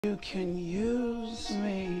You can use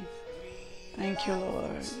me. Thank you,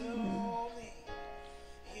 Lord.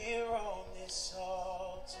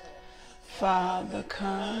 Father,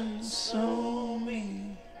 consume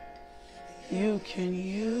me. You can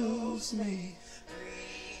use me.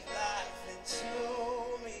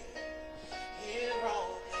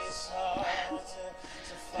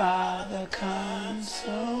 Father,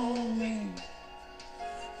 consume me.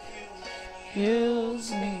 Use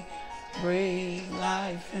me. Breathe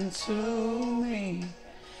life into me.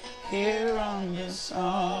 Here on this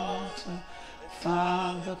altar.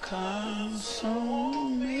 Father,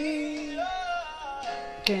 consume me.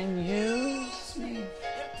 Can use me.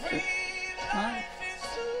 Breathe life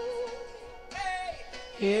into me.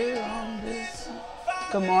 Here on this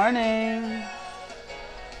altar. Good morning.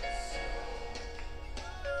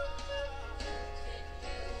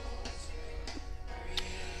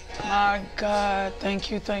 My God,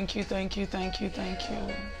 thank you, thank you, thank you, thank you, thank you.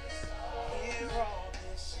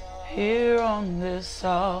 Here on this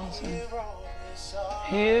altar,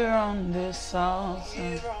 here on this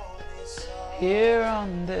altar, here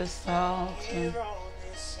on this altar,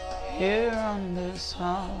 here on this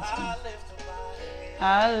altar,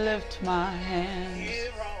 I lift my hands.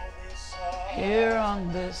 Here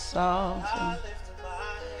on this altar.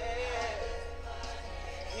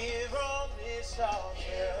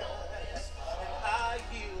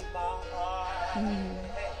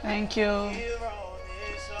 Thank you.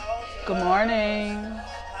 Good morning.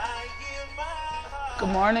 Good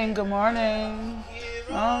morning, good morning.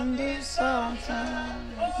 On this altar.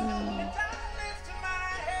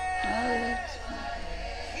 I lift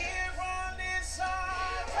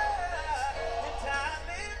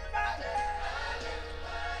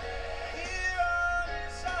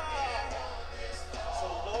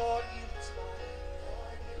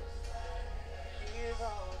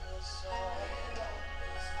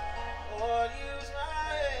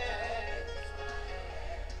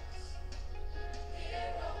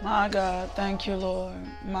My God, thank you, Lord.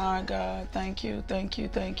 My God, thank you, thank you,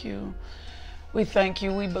 thank you. We thank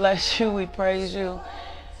you, we bless you, we praise you.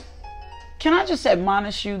 Can I just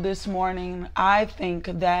admonish you this morning? I think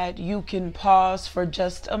that you can pause for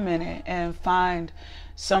just a minute and find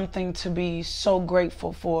something to be so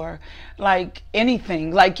grateful for. Like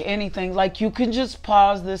anything. Like you can just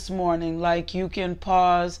pause this morning. Like you can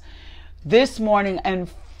pause this morning and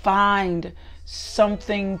find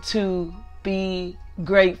something to be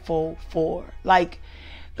grateful for. Like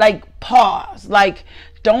pause. Like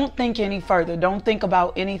don't think any further. Don't think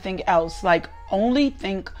about anything else. Like only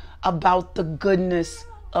think about the goodness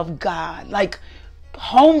of God. Like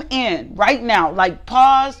home in right now. Like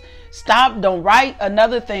pause, stop, don't write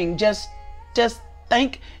another thing. Just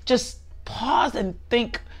think, just pause and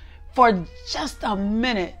think for just a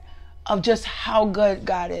minute of just how good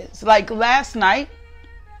God is. Like last night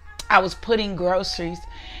I was putting groceries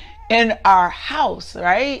in our house,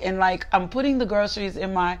 right? And like I'm putting the groceries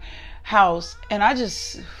in my house and I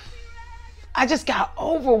just got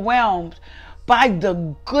overwhelmed by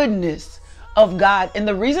the goodness of God. And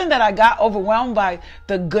the reason that I got overwhelmed by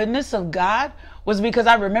the goodness of God was because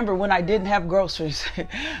I remember when I didn't have groceries.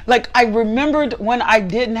 Like I remembered when I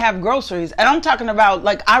didn't have groceries. And I'm talking about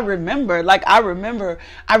I remember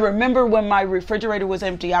when my refrigerator was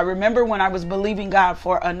empty. I remember when I was believing God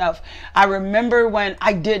for enough. I remember when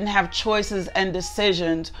I didn't have choices and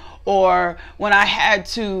decisions, or when I had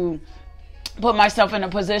to put myself in a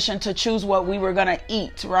position to choose what we were going to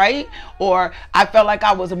eat, right? Or I felt like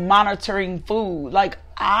I was monitoring food. Like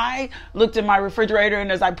I looked in my refrigerator,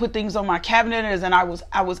 and as I put things on my cabinet, and I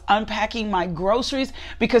was unpacking my groceries,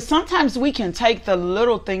 because sometimes we can take the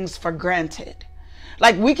little things for granted.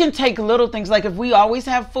 Like we can take little things. Like if we always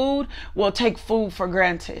have food, we'll take food for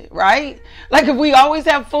granted, right? Like if we always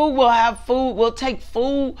have food, we'll take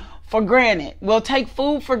food for granted. We'll take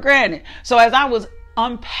food for granted. So as I was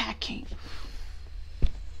unpacking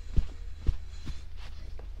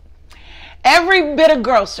every bit of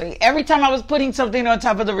grocery, every time I was putting something on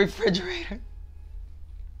top of the refrigerator,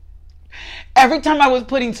 every time I was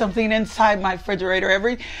putting something inside my refrigerator,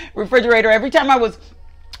 every time I was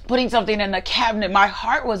putting something in the cabinet, my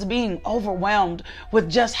heart was being overwhelmed with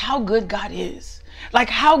just how good God is. Like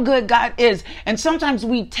how good God is. And sometimes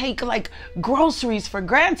we take groceries for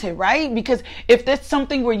granted, right? Because if that's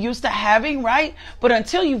something we're used to having, right? But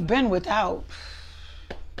until you've been without,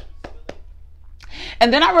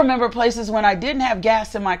 And then I remember places when I didn't have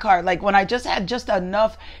gas in my car, like when I just had just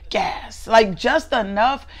enough gas, like just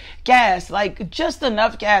enough gas, like just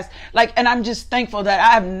enough gas. Like, and I'm just thankful that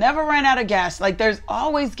I've never ran out of gas. Like there's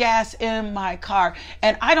always gas in my car,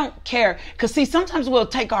 and I don't care. Cause see, sometimes we'll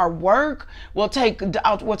take our work, we'll take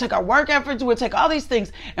our work efforts, we'll take all these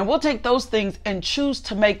things, and we'll take those things and choose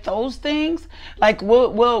to make those things. Like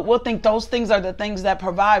we'll think those things are the things that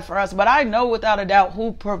provide for us. But I know without a doubt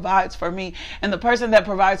who provides for me. And the person that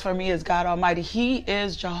provides for me is God Almighty. He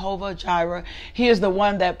is Jehovah Jireh. He is the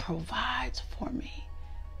one that provides for me.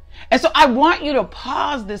 And so I want you to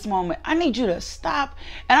pause this moment. I need you to stop,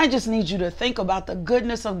 and I just need you to think about the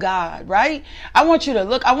goodness of God, right? I want you to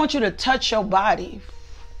look, I want you to touch your body.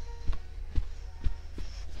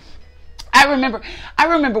 I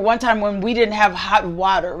remember one time when we didn't have hot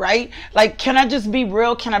water, right? Like, can I just be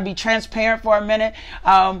real? Can I be transparent for a minute?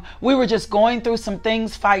 We were just going through some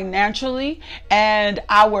things financially, and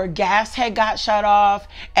our gas had got shut off,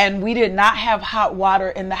 and we did not have hot water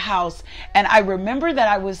in the house. And I remember that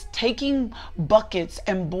I was taking buckets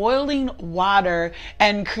and boiling water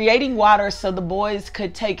and creating water so the boys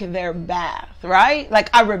could take their bath, right? Like,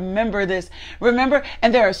 I remember this.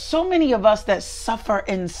 And there are so many of us that suffer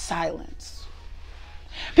in silence.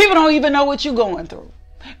 People don't even know what you're going through.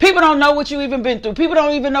 People don't know what you even been through. People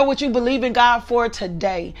don't even know what you believe in God for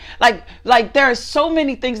today. Like there are so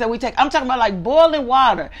many things that we take. I'm talking about like boiling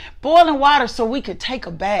water so we could take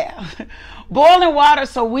a bath. Boiling water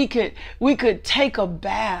so we could take a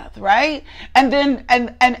bath, right? And then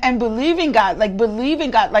and believing God.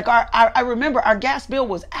 Like I remember our gas bill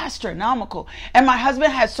was astronomical, and my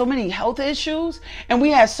husband had so many health issues, and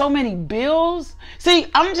we had so many bills. See,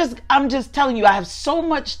 I'm just telling you, I have so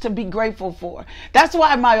much to be grateful for. That's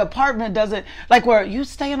why my apartment doesn't, like, where you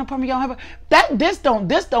stay in an apartment, you don't have this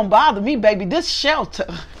don't bother me, baby. This shelter.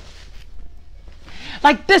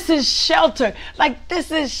 Like, this is shelter. Like,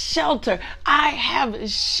 this is shelter. I have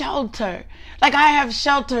shelter. Like, I have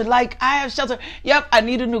shelter. Like, I have shelter. Yep, I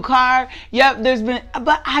need a new car. Yep,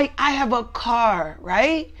 but I have a car,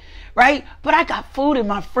 right? Right? But I got food in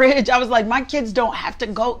my fridge. I was like, my kids don't have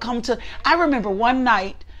to I remember one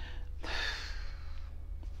night,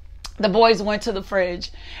 the boys went to the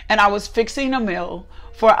fridge, and I was fixing a meal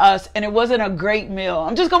for us, and it wasn't a great meal.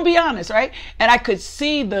 I'm just gonna be honest, right? And I could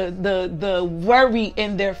see the worry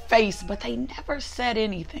in their face, but they never said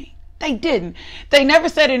anything. They didn't. They never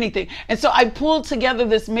said anything. And so I pulled together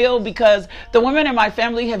this meal because the women in my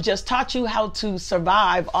family have just taught you how to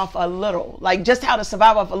survive off a little, like just how to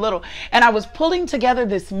survive off a little. And I was pulling together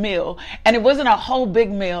this meal, and it wasn't a whole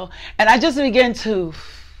big meal. And I just began to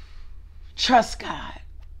trust God.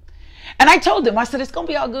 And I told them, I said, it's going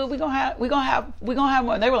to be all good. We're going to have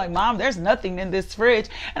more. And they were like, Mom, there's nothing in this fridge.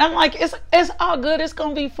 And I'm like, it's all good. It's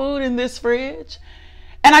going to be food in this fridge.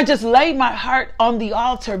 And I just laid my heart on the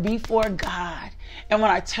altar before God. And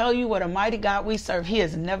when I tell you what a mighty God we serve, He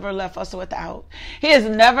has never left us without. He has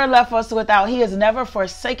never left us without. He has never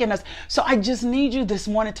forsaken us. So I just need you this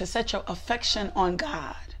morning to set your affection on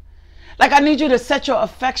God. Like, I need you to set your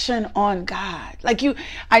affection on God. Like,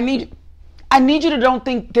 I need you to don't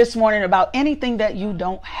think this morning about anything that you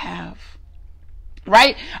don't have.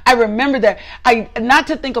 Right? I remember that. Not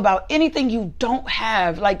to think about anything you don't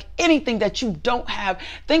have, like anything that you don't have.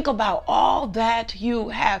 Think about all that you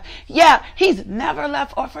have. Yeah, He's never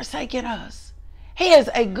left or forsaken us. He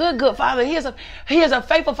is a good Father. He is a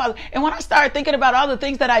faithful Father. And when I started thinking about all the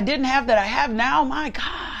things that I didn't have that I have now, my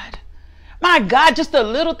God, just the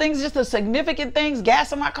little things, just the significant things,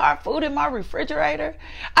 gas in my car, food in my refrigerator.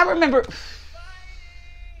 I remember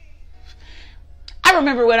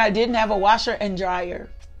when I didn't have a washer and dryer,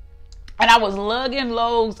 and I was lugging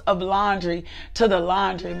loads of laundry to the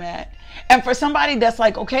laundromat. And for somebody that's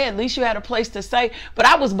like, okay, at least you had a place to stay. But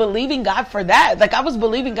I was believing God for that. Like, I was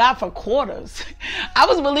believing God for quarters. I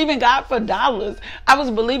was believing God for dollars. I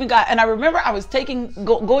was believing God. And I remember I was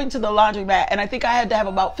going to the laundromat, and I think I had to have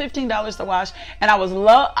about $15 to wash. And I was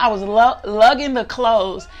lugging the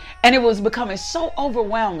clothes, and it was becoming so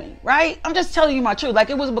overwhelming, right? I'm just telling you my truth. Like,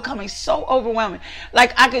 it was becoming so overwhelming.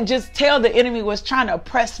 Like, I could just tell the enemy was trying to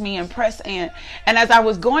press me and press in. And as I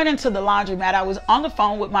was going into the laundromat, I was on the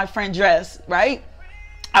phone with my friend Jess, right?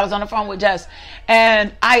 I was on the phone with Jess,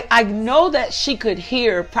 and I know that she could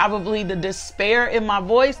hear probably the despair in my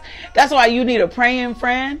voice. That's why you need a praying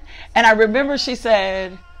friend. And I remember she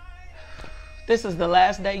said, this is the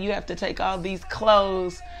last day you have to take all these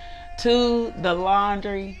clothes to the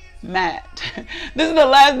laundry mat. This is the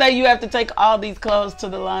last day you have to take all these clothes to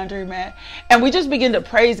the laundromat. And we just begin to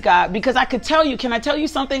praise God, because I could tell you, can I tell you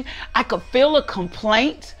something? I could feel a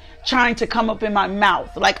complaint trying to come up in my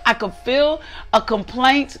mouth. Like I could feel a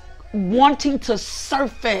complaint wanting to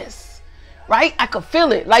surface. Right? I could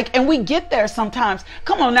feel it. Like, and we get there sometimes.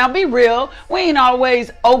 Come on now, be real. We ain't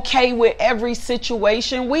always okay with every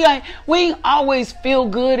situation. We ain't always feel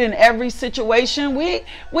good in every situation. We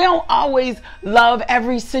don't always love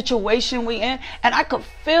every situation we in. And I could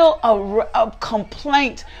feel a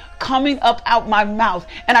complaint coming up out my mouth.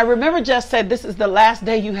 And I remember Jess said, this is the last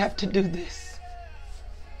day you have to do this.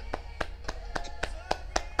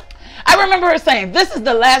 I remember her saying, this is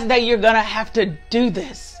the last day you're going to have to do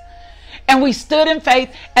this. And we stood in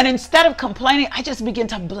faith, and instead of complaining, I just began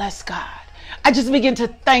to bless God. I just begin to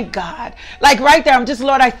thank God. Like right there, I'm just,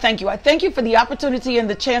 Lord, I thank you. I thank you for the opportunity and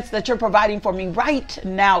the chance that you're providing for me right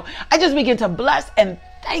now. I just begin to bless and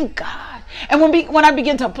thank God. And when I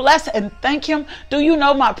begin to bless and thank him, do you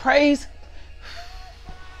know my praise?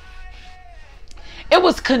 It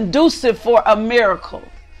was conducive for a miracle.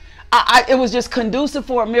 It was just conducive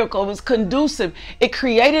for a miracle. It was conducive. It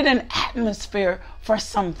created an atmosphere for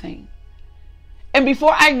something. And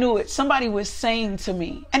before I knew it, somebody was saying to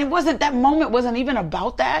me, and that moment wasn't even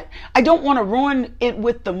about that. I don't want to ruin it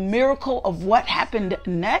with the miracle of what happened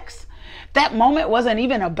next. That moment wasn't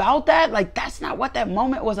even about that. Like, that's not what that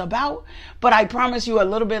moment was about. But I promise you, a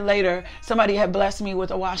little bit later, somebody had blessed me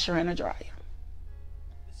with a washer and a dryer.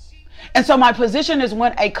 And so my position is,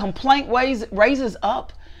 when a complaint raises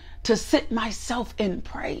up, to sit myself in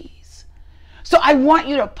praise. So I want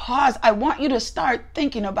you to pause. I want you to start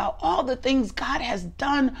thinking about all the things God has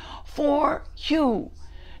done for you.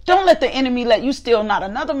 Don't let the enemy let you steal not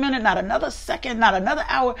another minute, not another second, not another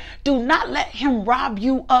hour. Do not let him rob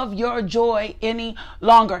you of your joy any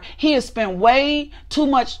longer. He has spent way too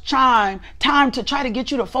much time to try to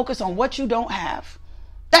get you to focus on what you don't have.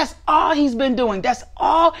 That's all he's been doing. That's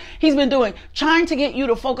all he's been doing. Trying to get you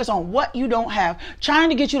to focus on what you don't have. Trying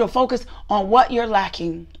to get you to focus on what you're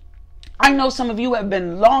lacking. I know some of you have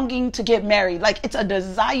been longing to get married. Like, it's a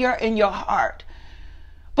desire in your heart.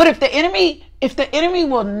 But if the enemy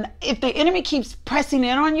keeps pressing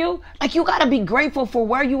in on you, like, you got to be grateful for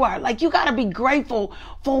where you are. Like, you got to be grateful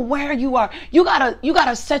for where you are. You got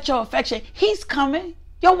to set your affection. He's coming.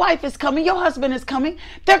 Your wife is coming. Your husband is coming.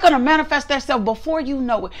 They're going to manifest themselves before you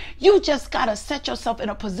know it. You just got to set yourself in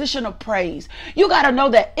a position of praise. You got to know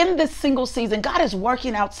that in this single season, God is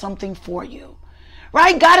working out something for you.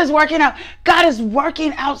 Right? God is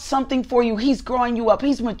working out something for you. He's growing you up.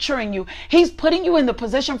 He's maturing you. He's putting you in the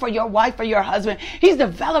position for your wife or your husband. He's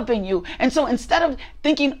developing you. And so instead of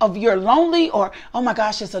thinking of you're lonely, or, oh my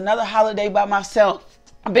gosh, it's another holiday by myself.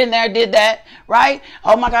 I've been there, did that, right?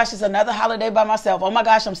 Oh my gosh, it's another holiday by myself. Oh my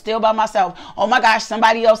gosh, I'm still by myself. Oh my gosh,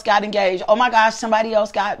 somebody else got engaged. Oh my gosh, somebody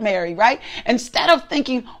else got married, right? Instead of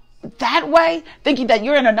thinking that way, thinking that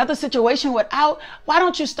you're in another situation without, why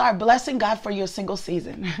don't you start blessing God for your single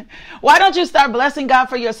season? Why don't you start blessing God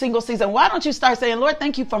for your single season? Why don't you start saying, Lord,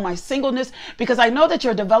 thank you for my singleness, because I know that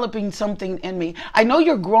you're developing something in me. I know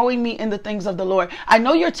you're growing me in the things of the Lord. I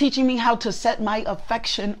know you're teaching me how to set my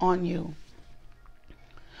affection on you.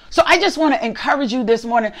 So I just want to encourage you this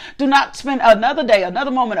morning. Do not spend another day,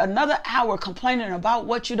 another moment, another hour complaining about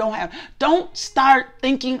what you don't have. Don't start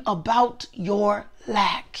thinking about your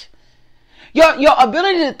lack. Your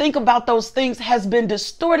ability to think about those things has been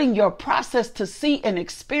distorting your process to see and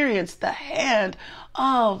experience the hand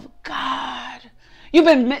of God. You've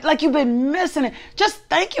been missing it. Just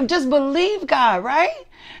thank him. Just believe God, right?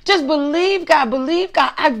 Just believe God. Believe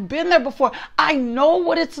God. I've been there before. I know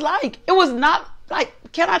what it's like. It was not like,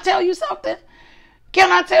 can I tell you something?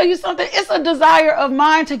 Can I tell you something? It's a desire of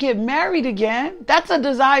mine to get married again. That's a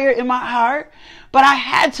desire in my heart. But I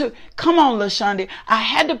had to, come on, LaShonda, I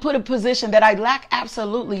had to put a position that I lack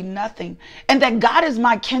absolutely nothing, and that God is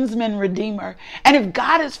my kinsman redeemer. And if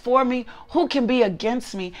God is for me, who can be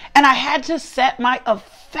against me? And I had to set my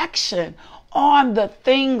affection on the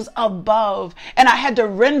things above. And I had to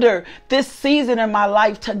render this season in my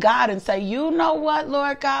life to God and say, you know what,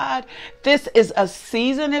 Lord God, this is a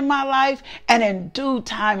season in my life, and in due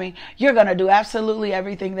timing, you're going to do absolutely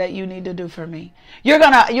everything that you need to do for me. You're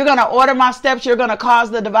going to order my steps. You're going to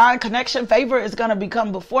cause the divine connection. Favor is going to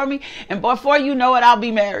become before me. And before you know it, I'll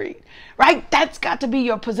be married. Right? That's got to be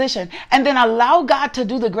your position. And then allow God to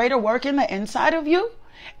do the greater work in the inside of you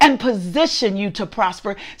and position you to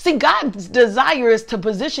prosper. See, God's desire is to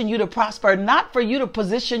position you to prosper, not for you to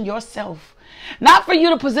position yourself. Not for you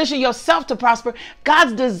to position yourself to prosper.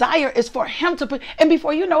 God's desire is for him to put, and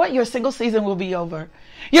before you know it, your single season will be over.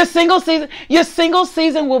 Your single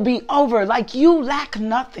season will be over. Like, you lack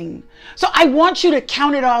nothing. So I want you to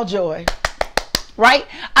count it all joy. Right?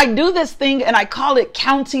 I do this thing and I call it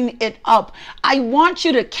counting it up. I want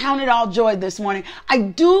you to count it all joy this morning. I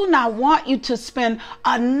do not want you to spend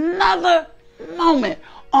another moment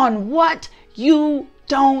on what you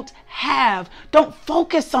don't have. Don't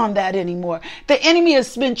focus on that anymore. The enemy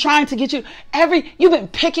has been trying to get you you've been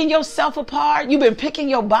picking yourself apart. You've been picking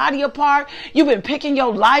your body apart. You've been picking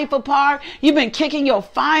your life apart. You've been kicking your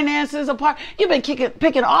finances apart. You've been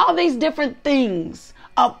picking all these different things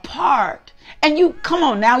apart. And you, come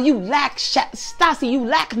on now, you lack, Stasi, you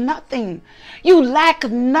lack nothing. You lack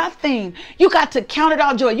nothing. You got to count it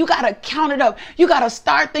all joy. You got to count it up. You got to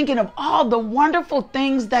start thinking of all the wonderful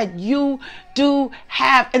things that you do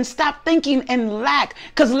have and stop thinking in lack,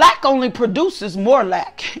 because lack only produces more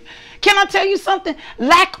lack. Can I tell you something?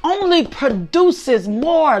 Lack only produces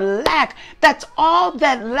more lack. That's all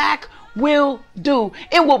that lack will do.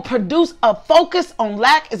 It will produce a focus on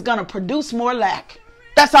lack is going to produce more lack.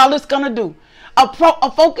 That's all it's going to do.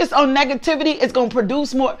 A focus on negativity is going to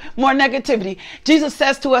produce more negativity. Jesus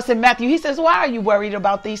says to us in Matthew, he says, why are you worried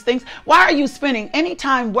about these things? Why are you spending any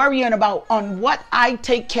time worrying about on what I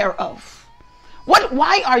take care of?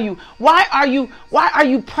 Why are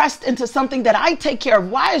you pressed into something that I take care of?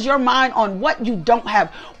 Why is your mind on what you don't have?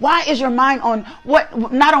 Why is your mind on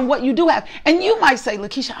not on what you do have? And you might say,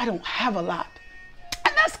 LaKisha, I don't have a lot.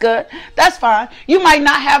 And that's good. That's fine. You might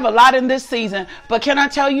not have a lot in this season, but can I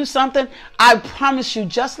tell you something? I promise you,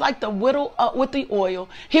 just like the widow with the oil,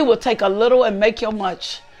 he will take a little and make you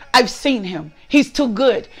much. I've seen him. He's too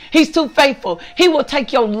good. He's too faithful. He will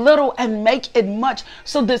take your little and make it much.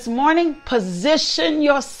 So this morning, position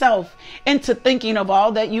yourself into thinking of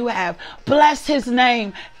all that you have. Bless his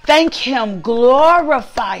name. Thank him.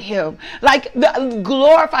 Glorify him.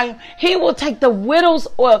 Glorify him. He will take the widow's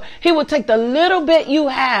oil. He will take the little bit you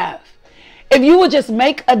have. If you would just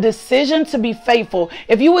make a decision to be faithful,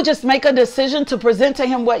 if you would just make a decision to present to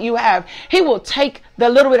him what you have, he will take the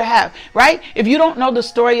little bit I have, right? If you don't know the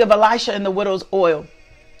story of Elisha and the widow's oil,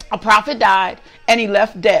 a prophet died and he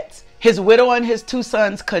left debts. His widow and his 2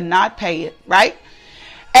 sons could not pay it, right?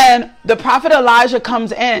 And the prophet Elijah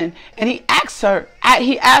comes in and he asks her,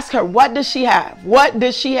 what does she have? What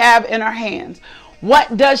does she have in her hands?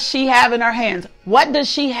 What does she have in her hands? What does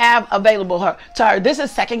she have available to her? This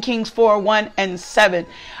is 2 Kings 4:1-7.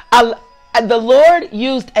 The Lord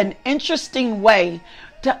used an interesting way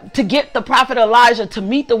to get the prophet Elijah to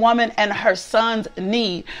meet the woman and her son's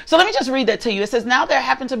need. So let me just read that to you. It says, now there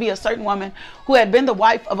happened to be a certain woman who had been the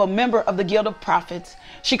wife of a member of the guild of prophets.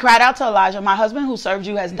 She cried out to Elijah, my husband who served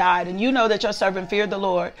you has died, and you know that your servant feared the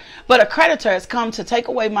Lord. But a creditor has come to take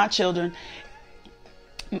away my children.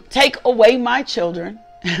 Take away my children,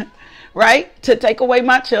 right? To take away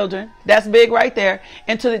my children. That's big right there.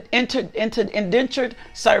 Into indentured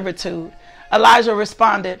servitude. Elijah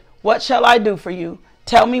responded, what shall I do for you?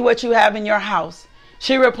 Tell me what you have in your house.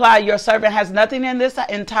 She replied, your servant has nothing in this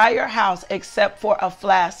entire house except for a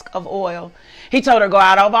flask of oil. He told her, go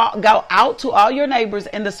out to all your neighbors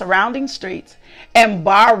in the surrounding streets and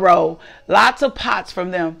borrow lots of pots from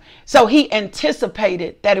them. So he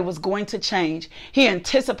anticipated that it was going to change. He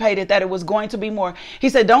anticipated that it was going to be more. He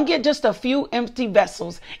said, don't get just a few empty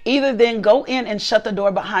vessels. Either then go in and shut the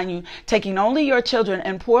door behind you, taking only your children,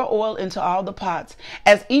 and pour oil into all the pots.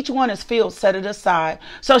 As each one is filled, set it aside.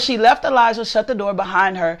 So she left Elijah, shut the door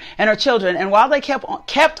behind her and her children. And while they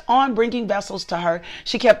kept on bringing vessels to her,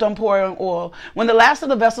 she kept on pouring oil. When the last of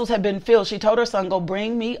the vessels had been filled, she told her son, go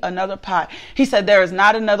bring me another pot. He said, there is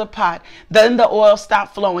not another pot. Then the oil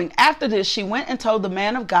stopped flowing. After this, she went and told the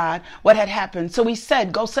man of God what had happened. So he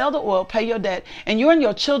said, go sell the oil, pay your debt, and you and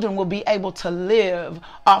your children will be able to live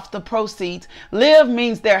off the proceeds. Live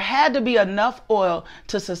means there had to be enough oil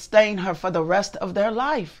to sustain her for the rest of their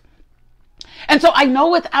life. And so I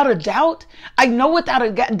know without a doubt,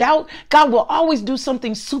 God will always do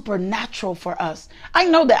something supernatural for us. I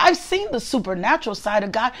know that. I've seen the supernatural side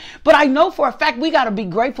of God, but I know for a fact we got to be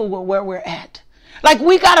grateful with where we're at. Like,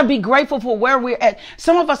 we got to be grateful for where we're at.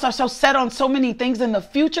 Some of us are so set on so many things in the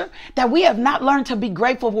future that we have not learned to be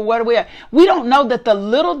grateful for where we're at. We don't know that the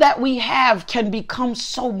little that we have can become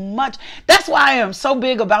so much. That's why I am so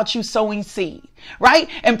big about you sowing seed. Right?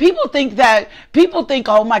 And people think,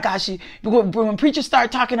 oh my gosh, when preachers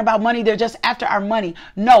start talking about money, they're just after our money.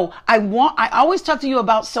 No, I always talk to you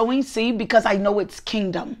about sowing seed because I know it's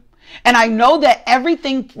kingdom. And I know that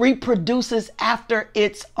everything reproduces after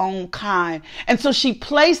its own kind. And so she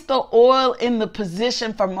placed the oil in the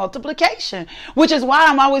position for multiplication, which is why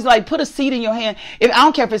I'm always like, put a seed in your hand. I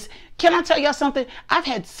don't care if it's Can I tell y'all something? I've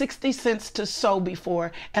had 60 cents to sow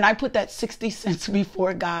before, and I put that 60 cents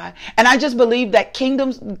before God. And I just believe that kingdom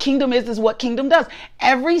is what kingdom does.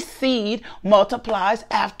 Every seed multiplies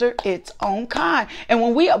after its own kind. And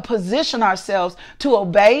when we position ourselves to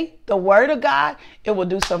obey the word of God, it will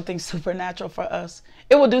do something supernatural for us.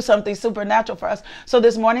 It will do something supernatural for us. So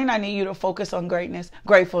this morning, I need you to focus on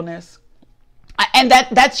gratefulness. And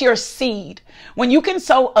that's your seed. When you can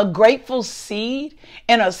sow a grateful seed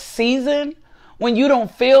in a season when you don't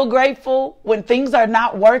feel grateful, when things are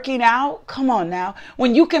not working out, come on now.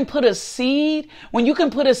 When you can put a seed,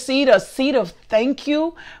 a seed of thank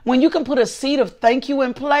you, when you can put a seed of thank you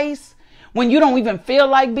in place, when you don't even feel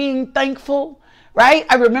like being thankful, right?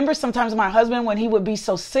 I remember sometimes my husband, when he would be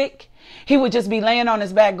so sick, he would just be laying on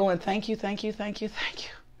his back going, thank you, thank you, thank you, thank you.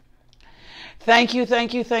 Thank you,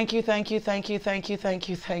 thank you, thank you, thank you, thank you, thank you, thank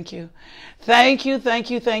you, thank you. Thank you,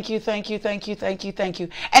 thank you, thank you, thank you, thank you, thank you, thank you.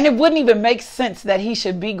 And it wouldn't even make sense that he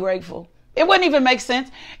should be grateful. It wouldn't even make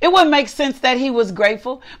sense. It wouldn't make sense that he was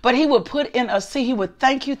grateful, but he would put in a seed. He would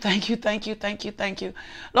thank you, thank you, thank you, thank you, thank you.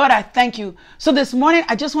 Lord, I thank you. So this morning,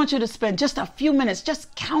 I just want you to spend just a few minutes.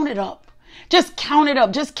 Just count it up. Just count it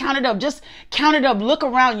up. Just count it up. Just count it up. Look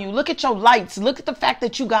around you. Look at your lights. Look at the fact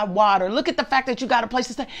that you got water. Look at the fact that you got a place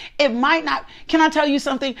to stay. It might not. Can I tell you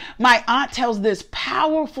something? My aunt tells this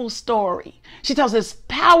powerful story. She tells this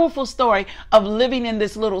powerful story of living in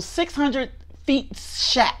this little 600 feet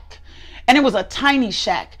shack. And it was a tiny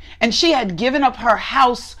shack. And she had given up her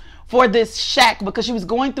house for this shack because she was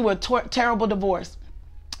going through a terrible divorce.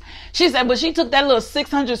 She said, but she took that little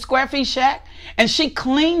 600 square feet shack and she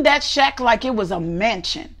cleaned that shack like it was a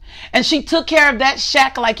mansion. And she took care of that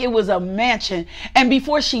shack like it was a mansion. And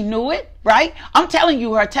before she knew it, right? I'm telling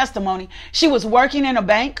you her testimony. She was working in a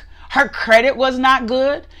bank. Her credit was not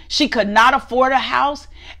good. She could not afford a house.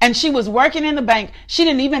 And she was working in the bank. She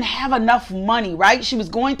didn't even have enough money, right? She was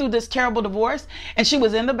going through this terrible divorce and she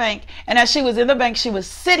was in the bank. And as she was in the bank, she was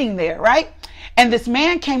sitting there, right? And this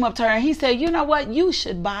man came up to her and he said, you know what? You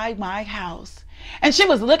should buy my house. And she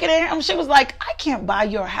was looking at him. She was like, I can't buy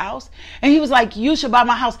your house. And he was like, you should buy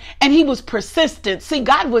my house. And he was persistent. See,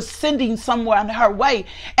 God was sending someone her way.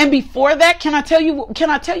 And before that, can I tell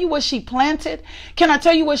you what she planted? Can I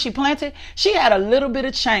tell you what she planted? She had a little bit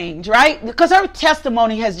of change, right? Because her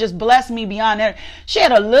testimony has just blessed me beyond that. She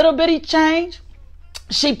had a little bitty change.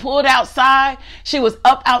 She pulled outside. She was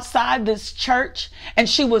up outside this church and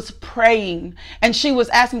she was praying and she was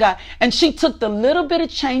asking God, and she took the little bit of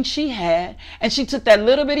change she had and she took that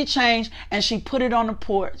little bitty change and she put it on the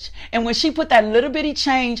porch. And when she put that little bitty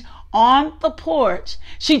change on the porch,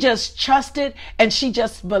 she just trusted and she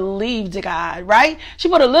just believed God, right? She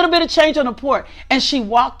put a little bit of change on the porch and she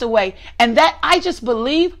walked away. And that, I just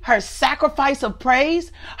believe her sacrifice of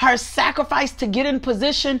praise, her sacrifice to get in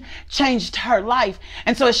position changed her life.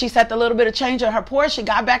 And so as she set the little bit of change on her porch, she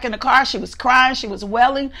got back in the car. She was crying. She was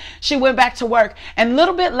wailing. She went back to work. And a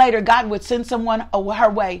little bit later, God would send someone her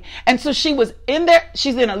way. And so she was in there.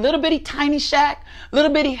 She's in a little bitty tiny shack,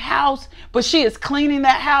 little bitty house, but she is cleaning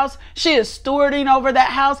that house. She is stewarding over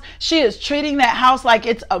that house. She is treating that house like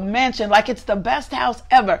it's a mansion, like it's the best house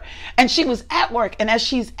ever. And she was at work. And as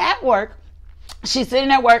she's at work, she's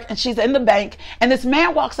sitting at work and she's in the bank. And this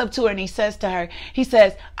man walks up to her and he says to her, he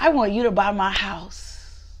says, I want you to buy my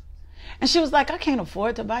house. And she was like, I can't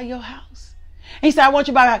afford to buy your house. And he said, I want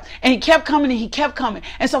you to buy my house. And he kept coming and he kept coming.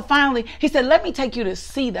 And so finally he said, let me take you to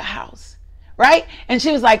see the house. Right? And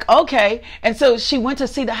she was like, okay. And so she went to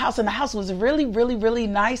see the house, and the house was a really, really, really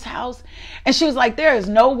nice house. And she was like, there is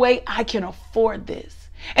no way I can afford this.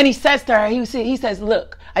 And he says to her, he says,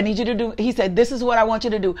 look, I need you to do, he said, this is what I want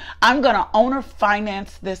you to do. I'm going to owner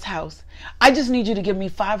finance this house. I just need you to give me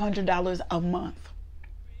 $500 a month.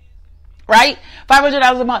 Right?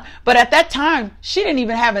 $500 a month. But at that time, she didn't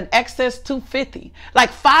even have an excess $250. Like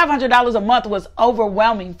 $500 a month was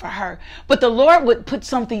overwhelming for her. But the Lord would put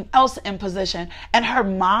something else in position. And her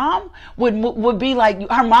mom would be like,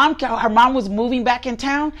 her mom was moving back in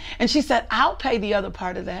town. And she said, I'll pay the other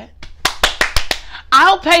part of that.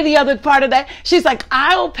 I'll pay the other part of that. She's like,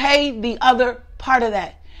 I'll pay the other part of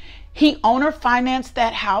that. He owner financed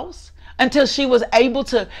that house until she was able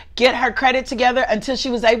to get her credit together, until she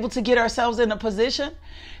was able to get herself in a position.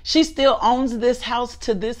 She still owns this house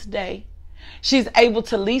to this day. She's able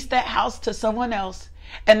to lease that house to someone else.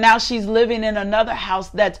 And now she's living in another house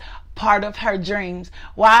that's part of her dreams.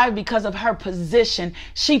 Why? Because of her position.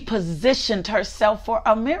 She positioned herself for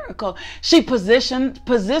a miracle. She positioned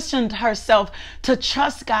herself to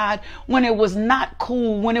trust God when it was not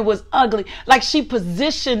cool, when it was ugly. Like she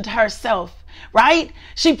positioned herself. Right?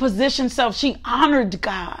 She positioned herself. She honored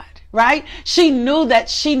God. Right? She knew that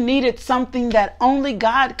she needed something that only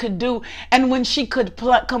God could do. And when she could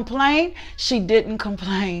complain, she didn't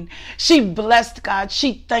complain. She blessed God.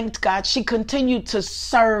 She thanked God. She continued to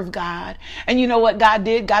serve God. And you know what God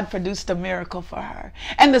did? God produced a miracle for her.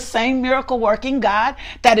 And the same miracle working God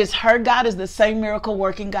that is her God is the same miracle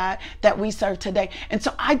working God that we serve today. And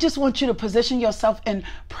so I just want you to position yourself in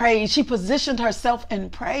praise. She positioned herself in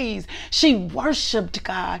praise. She worshiped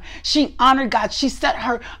God. She honored God. She set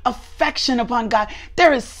her affection upon God.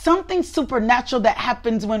 There is something supernatural that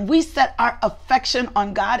happens when we set our affection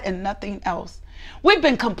on God and nothing else. We've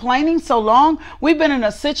been complaining so long. We've been in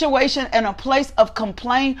a situation and a place of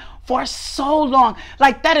complaint for so long.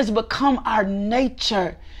 Like that has become our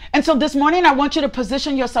nature. And so this morning, I want you to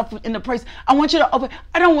position yourself in the praise. I want you to open.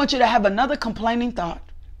 I don't want you to have another complaining thought.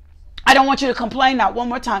 I don't want you to complain not one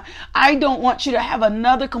more time. I don't want you to have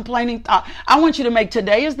another complaining thought. I want you to make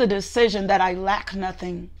today is the decision that I lack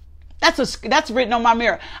nothing. That's written on my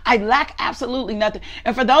mirror. I lack absolutely nothing.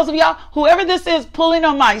 And for those of y'all, whoever this is pulling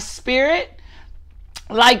on my spirit,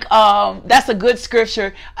 like, that's a good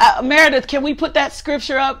scripture. Meredith, can we put that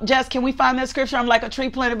scripture up? Jess, can we find that scripture? I'm like a tree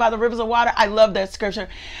planted by the rivers of water. I love that scripture.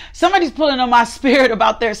 Somebody's pulling on my spirit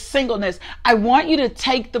about their singleness. I want you to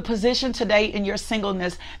take the position today in your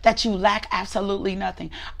singleness that you lack absolutely nothing.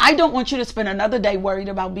 I don't want you to spend another day worried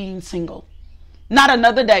about being single. Not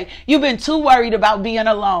another day. You've been too worried about being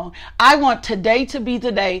alone. I want today to be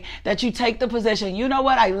the day that you take the position. You know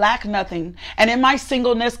what? I lack nothing. And in my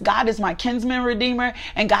singleness, God is my kinsman redeemer,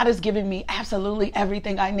 and God has given me absolutely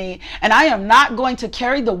everything I need. And I am not going to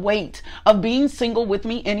carry the weight of being single with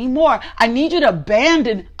me anymore. I need you to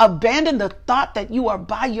abandon the thought that you are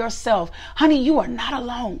by yourself. Honey, you are not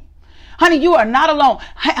alone. Honey, you are not alone.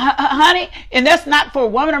 Honey, and that's not for a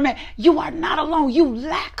woman or man. You are not alone. You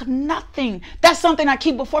lack nothing. That's something I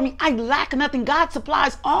keep before me. I lack nothing. God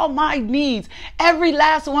supplies all my needs, every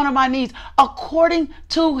last one of my needs, according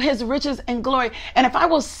to his riches and glory. And if I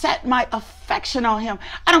will set my affection on him,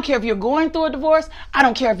 I don't care if you're going through a divorce. I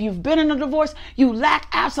don't care if you've been in a divorce. You lack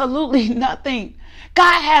absolutely nothing.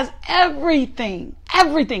 God has everything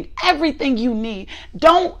you need.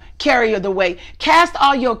 Don't carry the weight. Cast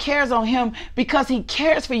all your cares on him because he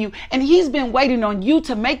cares for you. And he's been waiting on you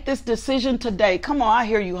to make this decision today. Come on, I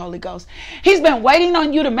hear you, Holy Ghost. He's been waiting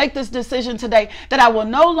on you to make this decision today that I will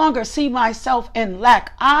no longer see myself in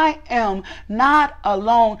lack. I am not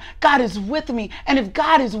alone. God is with me. And if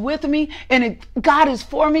God is with me and if God is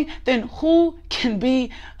for me, then who can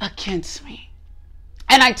be against me?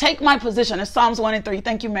 And I take my position in Psalms 1 and 3.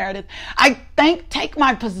 Thank you, Meredith. I take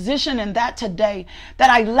my position in that today, that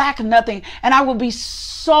I lack nothing. And I will be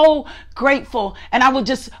so grateful. And I will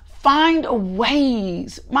just find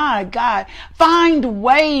ways. My God, find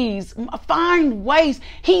ways.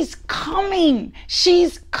 He's coming.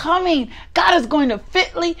 She's coming. God is going to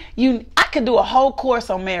fitly I could do a whole course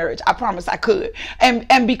on marriage. I promise I could.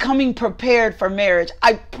 And becoming prepared for marriage.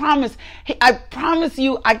 I promise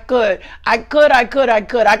you I could. I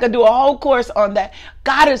could do a whole course on that.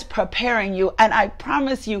 God is preparing you. And I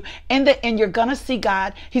promise you, in the end, you're going to see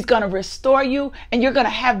God. He's going to restore you. And you're going to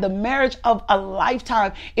have the marriage of a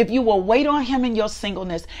lifetime. If you will wait on him in your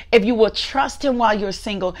singleness, if you will trust him while you're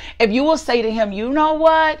single, if you will say to him, you know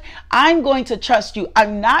what? I'm going to trust you.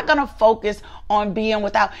 I'm not going to focus on being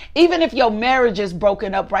without. Even if your marriage is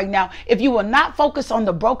broken up right now, if you will not focus on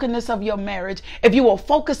the brokenness of your marriage, if you will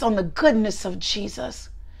focus on the goodness of Jesus,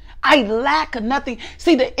 I lack nothing.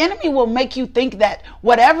 See, the enemy will make you think that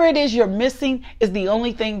whatever it is you're missing is the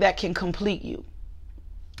only thing that can complete you.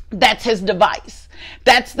 That's his device.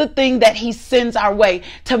 That's the thing that he sends our way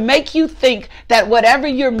to make you think that whatever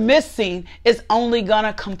you're missing is only going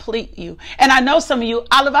to complete you. And I know some of you,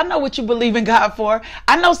 Olive, I know what you believe in God for.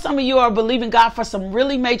 I know some of you are believing God for some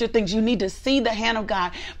really major things. You need to see the hand of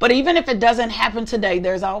God. But even if it doesn't happen today,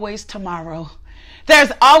 there's always tomorrow.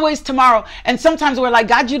 There's always tomorrow. And sometimes we're like,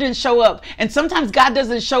 God, you didn't show up. And sometimes God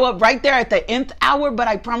doesn't show up right there at the nth hour. But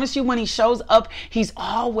I promise you, when he shows up, he's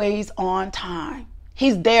always on time.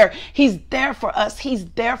 He's there. He's there for us. He's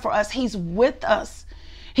there for us. He's with us.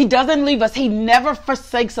 He doesn't leave us. He never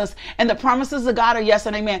forsakes us. And the promises of God are yes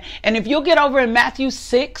and amen. And if you'll get over in Matthew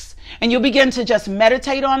 6 and you'll begin to just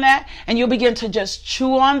meditate on that and you'll begin to just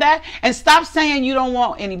chew on that and stop saying you don't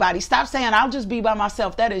want anybody. Stop saying I'll just be by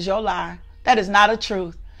myself. That is your lie. That is not a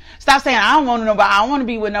truth. Stop saying I don't want nobody. I don't want to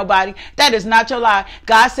be with nobody. That is not your lie.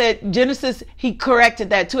 God said, Genesis, he corrected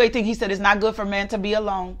that 2:18. He said it's not good for man to be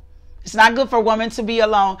alone. It's not good for a woman to be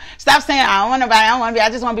alone. Stop saying, I don't want nobody, I don't want to be, I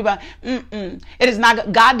just want to be by. It is not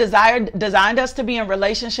good. God designed us to be in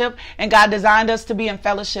relationship, and God designed us to be in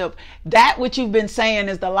fellowship. That which you've been saying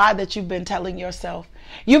is the lie that you've been telling yourself.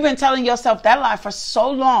 You've been telling yourself that lie for so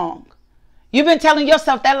long. You've been telling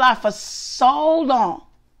yourself that lie for so long.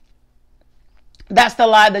 That's the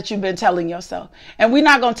lie that you've been telling yourself. And we're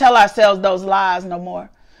not going to tell ourselves those lies no more.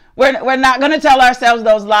 We're not going to tell ourselves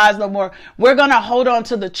those lies no more. We're going to hold on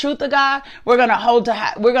to the truth of God. We're going to hold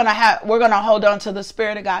on to the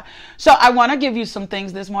Spirit of God. So I want to give you some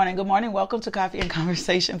things this morning. Good morning. Welcome to Coffee and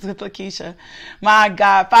Conversations with LaKisha. My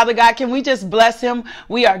God, Father God, can we just bless him?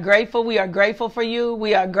 We are grateful. We are grateful for you.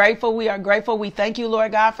 We are grateful. We are grateful. We thank you,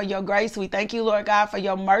 Lord God, for your grace. We thank you, Lord God, for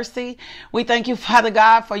your mercy. We thank you, Father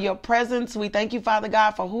God, for your presence. We thank you, Father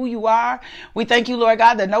God, for who you are. We thank you, Lord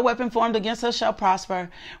God, that no weapon formed against us shall prosper.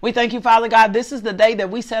 We thank you, Father God, this is the day that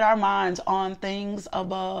we set our minds on things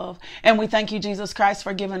above. And we thank you, Jesus Christ,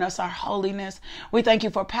 for giving us our holiness. We thank you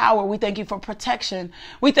for power. We thank you for protection.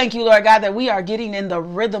 We thank you, Lord God, that we are getting in the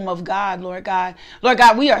rhythm of God, Lord God. Lord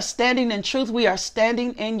God, we are standing in truth. We are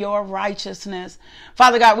standing in your righteousness.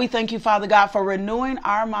 Father God, we thank you, Father God, for renewing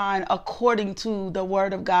our mind according to the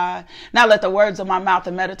word of God. Now let the words of my mouth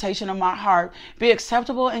and meditation of my heart be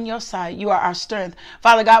acceptable in your sight. You are our strength.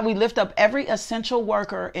 Father God, we lift up every essential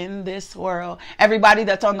worker in this world, everybody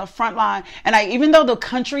that's on the front line. And even though the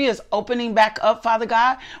country is opening back up, Father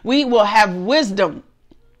God, we will have wisdom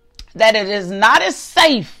that it is not as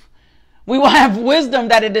safe. We will have wisdom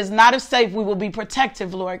that it is not as safe. We will be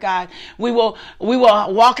protective, Lord God. We will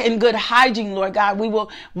walk in good hygiene, Lord God. We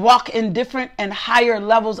will walk in different and higher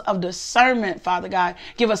levels of discernment, Father God.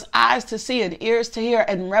 Give us eyes to see and ears to hear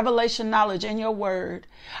and revelation knowledge in your word.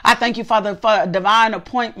 I thank you, Father, for divine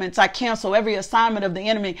appointments. I cancel every assignment of the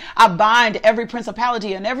enemy. I bind every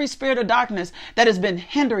principality and every spirit of darkness that has been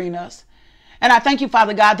hindering us. And I thank you,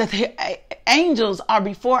 Father God, that the angels are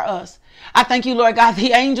before us. I thank you, Lord God,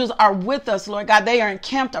 the angels are with us, Lord God. They are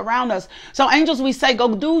encamped around us. So angels, we say,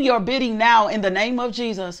 go do your bidding now in the name of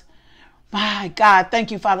Jesus. My God,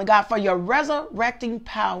 thank you, Father God, for your resurrecting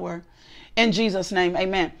power. In Jesus' name,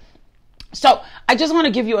 amen. So I just want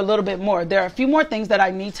to give you a little bit more. There are a few more things that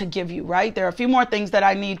I need to give you, right? There are a few more things that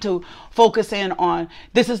I need to focus in on.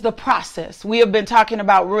 This is the process. We have been talking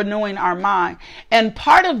about renewing our mind. And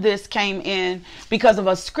part of this came in because of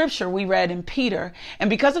a scripture we read in Peter. And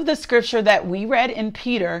because of the scripture that we read in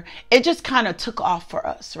Peter, it just kind of took off for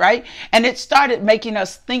us, right? And it started making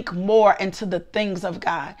us think more into the things of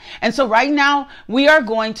God. And so right now we are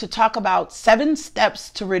going to talk about 7 steps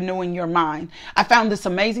to renewing your mind. I found this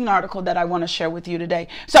amazing article that I want to share with you today.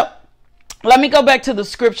 So let me go back to the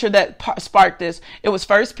scripture that sparked this. It was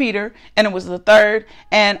 1 Peter and it was the 3rd.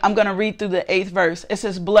 And I'm going to read through the 8th verse. It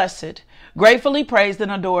says, "Blessed, gratefully praised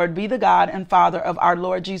and adored be the God and Father of our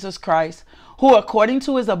Lord Jesus Christ, who according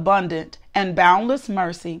to his abundant and boundless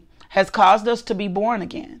mercy has caused us to be born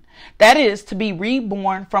again. That is, to be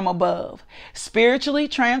reborn from above, spiritually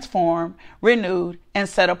transformed, renewed, and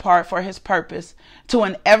set apart for his purpose, to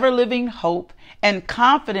an ever-living hope and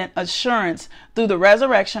confident assurance through the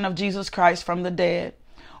resurrection of Jesus Christ from the dead,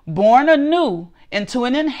 born anew into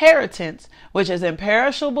an inheritance which is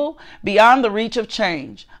imperishable, beyond the reach of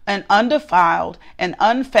change, and undefiled and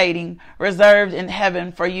unfading, reserved in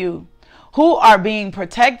heaven for you, who are being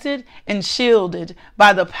protected and shielded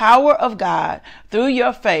by the power of God through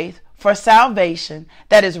your faith for salvation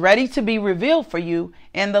that is ready to be revealed for you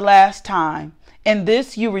in the last time. In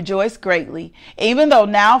this you rejoice greatly, even though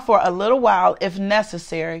now for a little while, if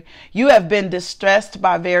necessary, you have been distressed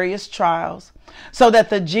by various trials, so that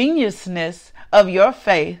the genuineness of your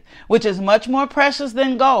faith, which is much more precious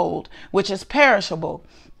than gold, which is perishable,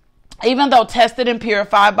 even though tested and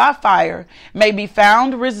purified by fire, may be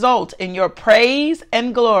found result in your praise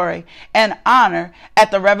and glory and honor at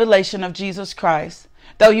the revelation of Jesus Christ.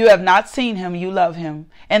 Though you have not seen him, you love him.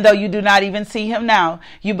 And though you do not even see him now,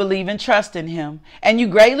 you believe and trust in him. And you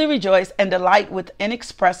greatly rejoice and delight with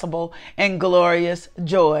inexpressible and glorious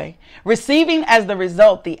joy, receiving as the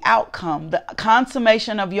result, the outcome, the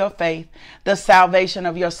consummation of your faith, the salvation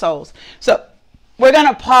of your souls. So we're going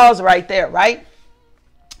to pause right there, right?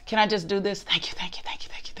 Can I just do this? Thank you, thank you, thank you,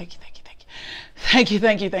 thank you, thank you, thank you, thank you. Thank you,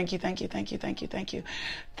 thank you, thank you, thank you, thank you, thank you, thank you.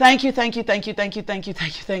 Thank you, thank you, thank you, thank you, thank you,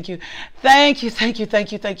 thank you, thank you. Thank you, thank you,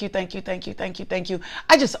 thank you, thank you, thank you, thank you, thank you, thank you.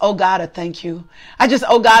 I just owe God a thank you. I just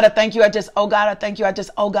owe God a thank you. I just owe God a thank you. I just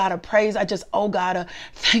owe God a praise. I just owe God a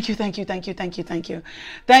thank you, thank you, thank you, thank you, thank you.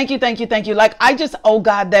 Thank you, thank you, thank you. Like I just owe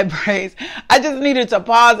God that praise. I just needed to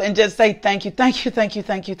pause and just say thank you, thank you, thank you,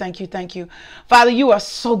 thank you, thank you, thank you. Father, you are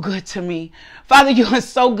so good to me. Father, you are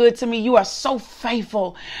so good to me. You are so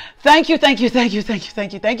faithful. Thank you, thank you, thank you, thank you,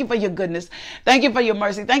 thank you. Thank you for your goodness. Thank you for your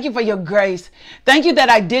mercy. Thank you for your grace. Thank you that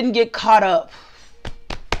I didn't get caught up.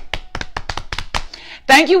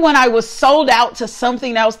 Thank you when I was sold out to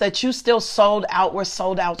something else that you still were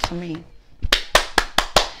sold out to me.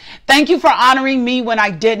 Thank you for honoring me when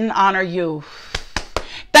I didn't honor you.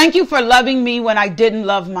 Thank you for loving me when I didn't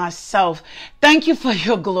love myself. Thank you for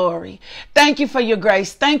your glory. Thank you for your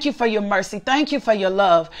grace. Thank you for your mercy. Thank you for your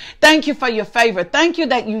love. Thank you for your favor. Thank you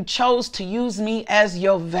that you chose to use me as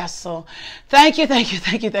your vessel. Thank you, thank you,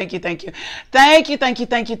 thank you, thank you, thank you. Thank you, thank you,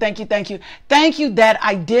 thank you, thank you, thank you. Thank you that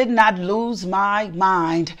I did not lose my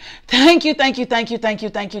mind. Thank you, thank you, thank you, thank you,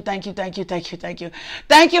 thank you, thank you, thank you, thank you, thank you.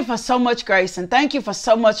 Thank you for so much grace and thank you for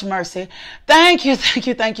so much mercy. Thank you, thank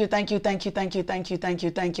you, thank you, thank you, thank you, thank you, thank you, thank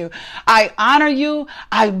you, thank you. I honor you.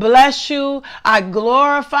 I bless you. I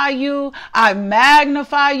glorify you. I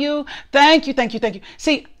magnify you. Thank you, thank you, thank you.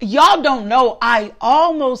 See, y'all don't know I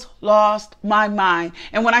almost lost my mind.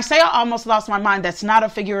 And when I say I almost lost my mind, that's not a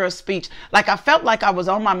figure of speech. Like I felt like I was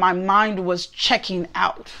on my mind was checking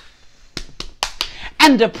out.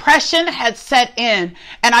 And depression had set in.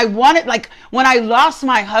 And I wanted, like, when I lost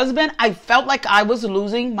my husband, I felt like I was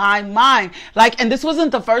losing my mind. Like, and this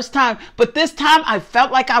wasn't the first time, but this time I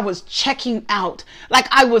felt like I was checking out. Like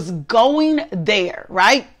I was going there,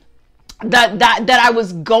 right? That I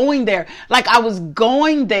was going there. Like I was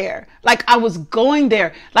going there. Like I was going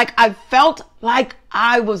there. Like I felt like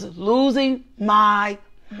I was losing my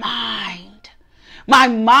mind. My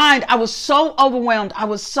mind, I was so overwhelmed. I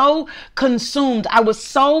was so consumed. I was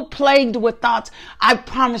so plagued with thoughts. I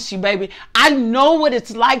promise you, baby, I know what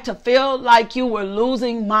it's like to feel like you were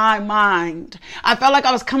losing my mind. I felt like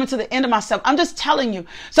I was coming to the end of myself. I'm just telling you.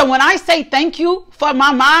 So when I say thank you for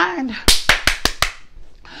my mind,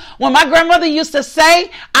 when my grandmother used to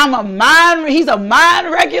say, he's a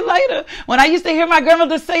mind regulator. When I used to hear my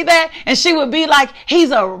grandmother say that, and she would be like,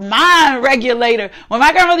 he's a mind regulator. When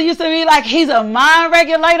my grandmother used to be like, he's a mind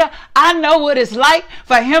regulator, I know what it's like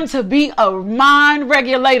for him to be a mind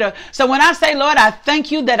regulator. So when I say, Lord, I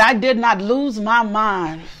thank you that I did not lose my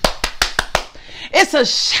mind. It's a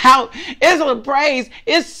shout. It's a praise.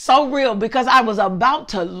 It's so real because I was about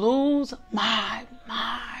to lose my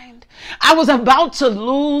mind. I was about to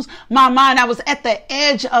lose my mind. I was at the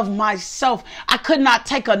edge of myself. I could not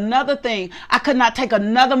take another thing. I could not take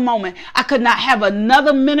another moment. I could not have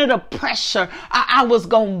another minute of pressure. I was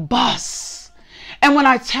going to bust. And when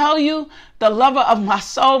I tell you, the lover of my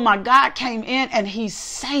soul, my God came in and he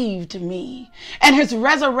saved me. And his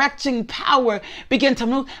resurrecting power began to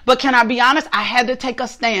move. But can I be honest? I had to take a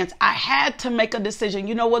stance. I had to make a decision.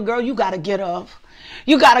 You know what, girl? You got to get up.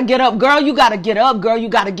 You got to get up, girl. You got to get up, girl. You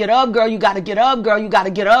got to get up, girl. You got to get up, girl. You got to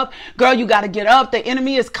get up, girl. You got to get up. The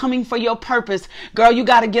enemy is coming for your purpose, girl. You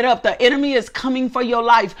got to get up. The enemy is coming for your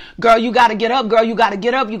life, girl. You got to get up, girl. You got to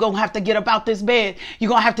get up. You're going to have to get up out this bed. You're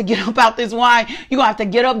going to have to get up out this wine. You're going to have to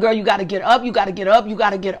get up, girl. You got to get up. You got to get up. You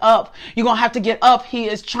got to get up. You're going to have to get up. He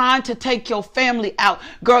is trying to take your family out,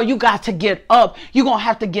 girl. You got to get up. You're going to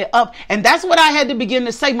have to get up. And that's what I had to begin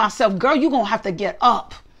to say myself, girl. You're going to have to get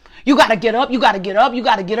up. You got to get up. You got to get up. You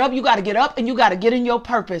got to get up. You got to get up and you got to get in your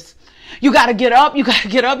purpose. You got to get up. You got to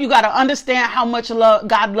get up. You got to understand how much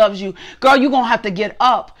God loves you. Girl, you're going to have to get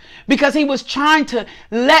up because he was trying to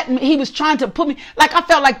put me, like I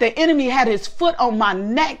felt like the enemy had his foot on my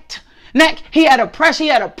neck. He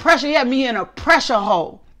had me in a pressure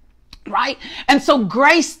hole. Right? And so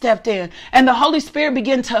grace stepped in and the Holy Spirit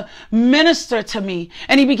began to minister to me.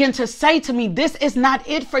 And he began to say to me, this is not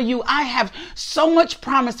it for you. I have so much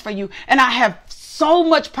promise for you. And I have so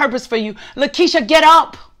much purpose for you. LaKisha, get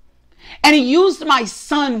up. And he used my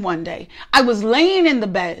son one day. I was laying in the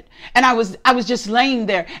bed and I was just laying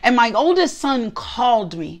there. And my oldest son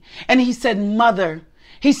called me and he said, Mother,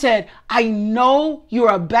 he said, I know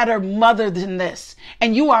you're a better mother than this.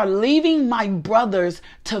 And you are leaving my brothers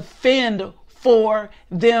to fend for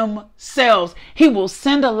themselves. He will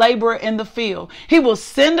send a laborer in the field. He will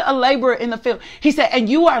send a laborer in the field. He said, and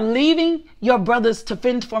you are leaving your brothers to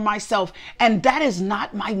fend for myself. And that is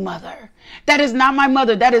not my mother. That is not my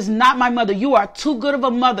mother. That is not my mother. You are too good of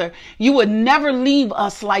a mother. You would never leave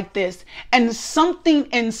us like this. And something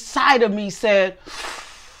inside of me said,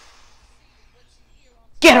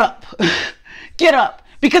 get up, get up.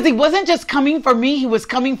 Because he wasn't just coming for me, he was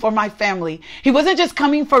coming for my family. He wasn't just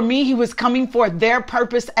coming for me, he was coming for their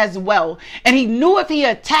purpose as well. And he knew if he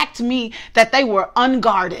attacked me that they were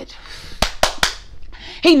unguarded.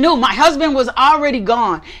 He knew my husband was already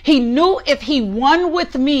gone. He knew if he won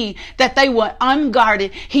with me that they were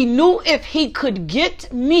unguarded. He knew if he could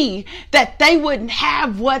get me that they wouldn't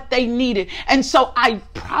have what they needed. And so I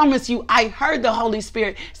promise you, I heard the Holy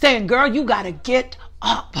Spirit saying, girl, you got to get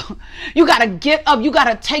up. You got to get up. You got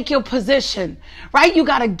to take your position, right? You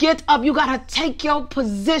got to get up. You got to take your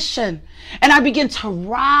position. And I begin to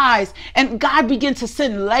rise, and God began to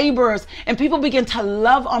send laborers, and people begin to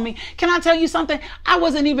love on me. Can I tell you something? I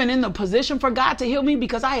wasn't even in the position for God to heal me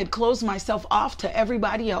because I had closed myself off to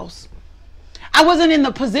everybody else. I wasn't in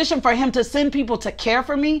the position for him to send people to care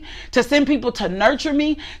for me, to send people to nurture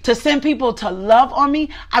me, to send people to love on me.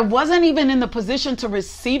 I wasn't even in the position to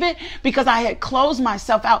receive it because I had closed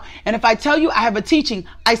myself out. And if I tell you, I have a teaching,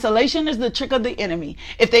 isolation is the trick of the enemy.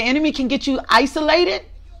 If the enemy can get you isolated,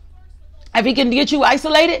 if he can get you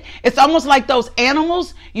isolated, it's almost like those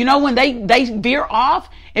animals, you know, when they veer off.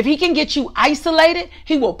 If he can get you isolated,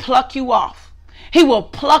 he will pluck you off. He will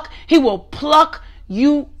pluck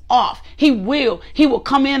you off. He will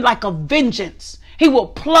come in like a vengeance. He will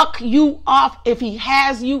pluck you off if he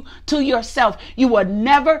has you to yourself. You were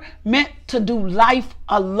never meant to do life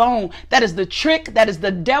alone. That is the trick. That is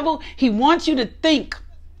the devil. He wants you to think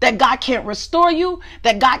that God can't restore you,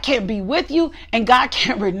 that God can't be with you, and God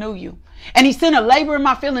can't renew you. And he sent a labor in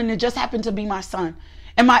my field, and it just happened to be my son.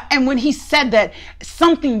 And when he said that,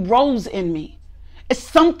 something rose in me.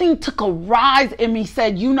 Something took a rise in me,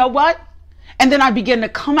 said, you know what? And then I began to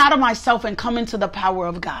come out of myself and come into the power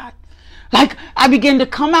of God. Like I began to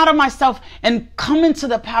come out of myself and come into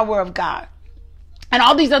the power of God. And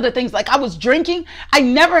all these other things, like I was drinking. I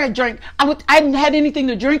never had drank. I hadn't had anything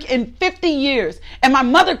to drink in 50 years. And my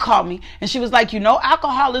mother called me and she was like, you know,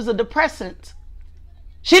 alcohol is a depressant.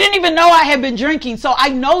 She didn't even know I had been drinking. So I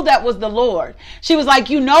know that was the Lord. She was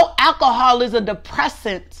like, you know, alcohol is a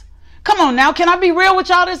depressant. Come on now. Can I be real with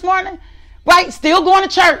y'all this morning? Right? Still going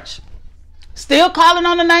to church. Still calling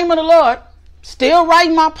on the name of the Lord. Still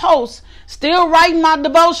writing my posts. Still writing my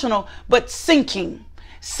devotional. But sinking.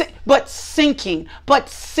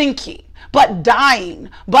 But dying,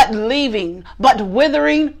 but leaving, but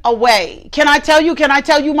withering away. Can I tell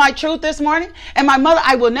you my truth this morning? And my mother,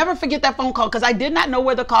 I will never forget that phone call because I did not know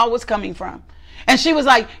where the call was coming from. And she was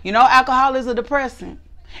like, you know, alcohol is a depressant.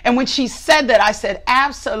 And when she said that, I said,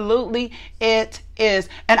 absolutely it is.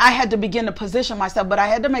 And I had to begin to position myself, but I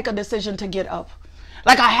had to make a decision to get up.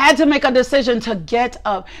 Like I had to make a decision to get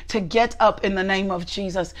up in the name of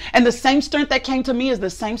Jesus. And the same strength that came to me is the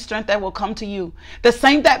same strength that will come to you.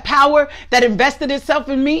 That power that invested itself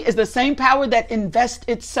in me is the same power that invests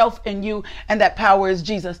itself in you. And that power is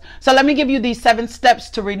Jesus. So let me give you these 7 steps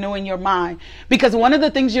to renewing your mind. Because one of the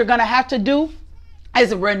things you're going to have to do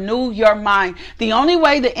is renew your mind. The only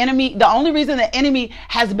reason the enemy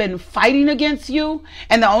has been fighting against you,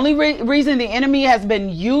 and the only reason the enemy has been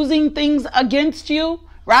using things against you,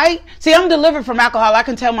 right? See, I'm delivered from alcohol. I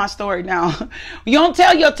can tell my story now. You don't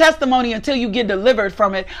tell your testimony until you get delivered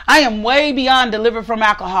from it. I am way beyond delivered from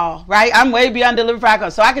alcohol, right? I'm way beyond delivered from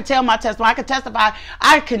alcohol. So I can tell my testimony.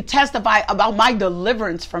 I can testify about my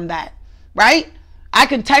deliverance from that, right? I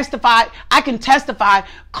can testify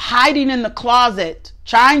hiding in the closet,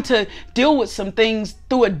 trying to deal with some things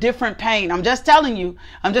through a different pain. I'm just telling you.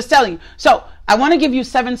 So I want to give you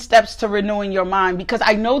 7 steps to renewing your mind because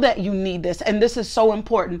I know that you need this. And this is so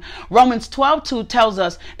important. Romans 12:2 tells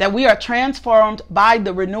us that we are transformed by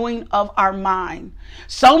the renewing of our mind.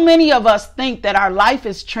 So many of us think that our life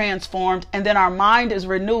is transformed and then our mind is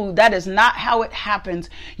renewed. That is not how it happens.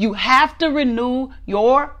 You have to renew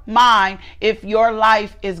your mind if your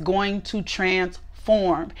life is going to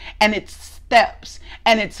transform. And it's steps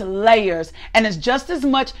and it's layers and it's just as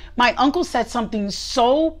much. My uncle said something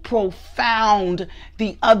so profound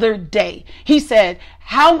the other day. He said,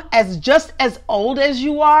 just as old as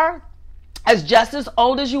you are,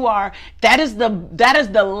 that is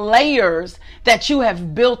the layers that you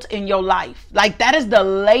have built in your life. Like that is the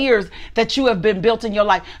layers that you have been built in your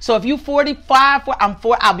life. So if you're 45,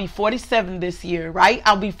 I'll be 47 this year, right?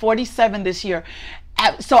 I'll be 47 this year.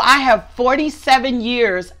 So I have 47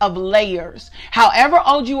 years of layers. However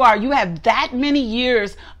old you are, you have that many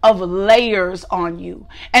years of layers on you.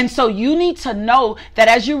 And so you need to know that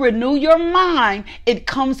as you renew your mind, it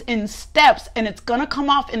comes in steps and it's going to come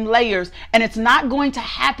off in layers and it's not going to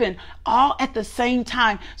happen all at the same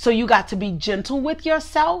time. So you got to be gentle with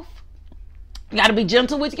yourself. You got to be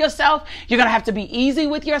gentle with yourself. You're going to have to be easy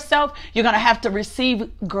with yourself. You're going to have to receive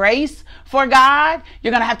grace for God.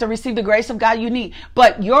 You're going to have to receive the grace of God you need.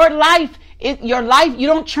 But your life, you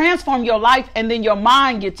don't transform your life and then your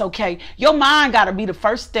mind gets okay. Your mind got to be the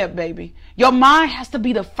first step, baby. Your mind has to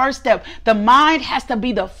be the first step. The mind has to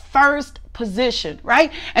be the first position,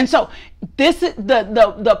 right? And so this is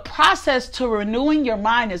the process to renewing your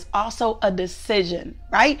mind is also a decision,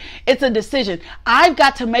 right? It's a decision. I've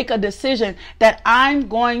got to make a decision that I'm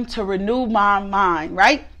going to renew my mind,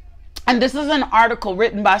 right? And this is an article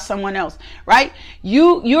written by someone else, right?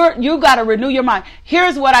 You got to renew your mind.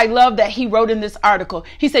 Here's what I love that he wrote in this article.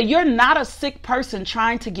 He said, you're not a sick person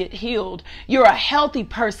trying to get healed. You're a healthy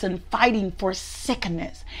person fighting for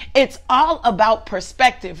sickness. It's all about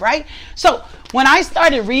perspective, right? So when I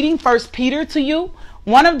started reading 1 Peter to you,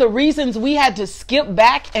 one of the reasons we had to skip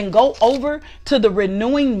back and go over to the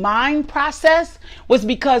renewing mind process was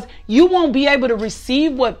because you won't be able to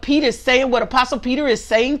receive what Peter's saying, what Apostle Peter is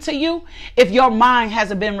saying to you, if your mind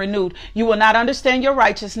hasn't been renewed. You will not understand your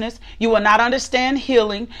righteousness. You will not understand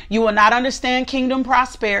healing. You will not understand kingdom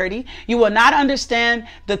prosperity. You will not understand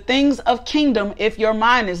the things of kingdom if your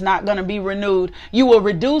mind is not going to be renewed. You will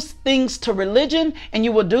reduce things to religion and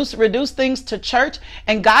you will reduce things to church.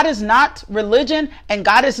 And God is not religion. And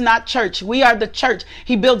God is not church. We are the church.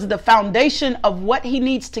 He builds the foundation of what he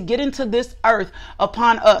needs to get into this earth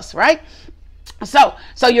upon us, right? So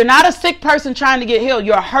you're not a sick person trying to get healed.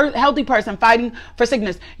 You're a healthy person fighting for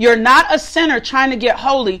sickness. You're not a sinner trying to get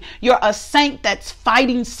holy. You're a saint that's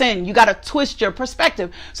fighting sin. You got to twist your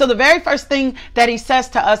perspective. So the very first thing that he says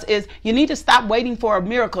to us is you need to stop waiting for a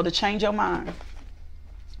miracle to change your mind.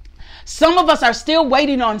 Some of us are still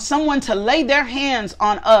waiting on someone to lay their hands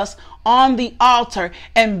on us on the altar.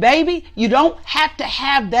 And baby, you don't have to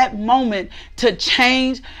have that moment to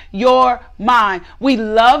change your mind. We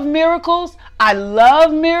love miracles. I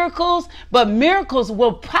love miracles, but miracles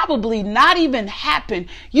will probably not even happen.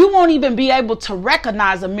 You won't even be able to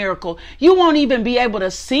recognize a miracle. You won't even be able to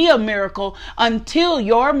see a miracle until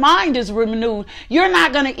your mind is renewed. You're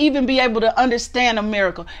not going to even be able to understand a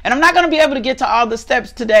miracle. And I'm not going to be able to get to all the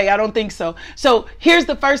steps today. I don't think so. So here's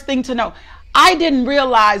the first thing to know. I didn't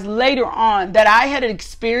realize later on that I had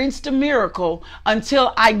experienced a miracle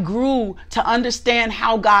until I grew to understand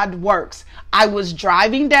how God works. I was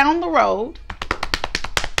driving down the road.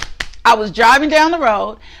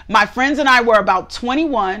 My friends and I were about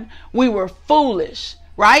 21. We were foolish,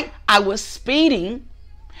 right? I was speeding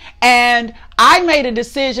and I made a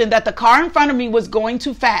decision that the car in front of me was going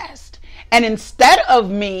too fast. And instead of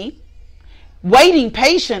me waiting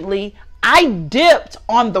patiently, I dipped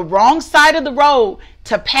on the wrong side of the road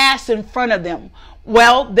to pass in front of them.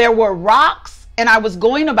 Well, there were rocks and I was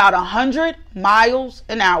going about 100 miles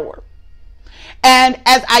an hour. And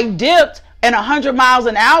as I dipped at 100 miles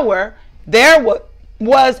an hour, there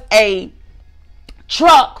was a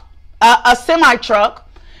truck, a semi-truck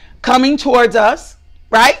coming towards us,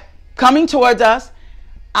 right? Coming towards us.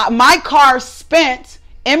 My car spent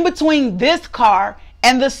in between this car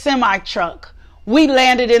and the semi-truck. We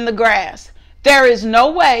landed in the grass. There is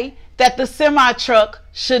no way that the semi-truck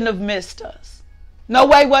shouldn't have missed us. No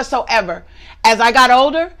way whatsoever. As I got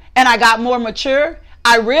older and I got more mature,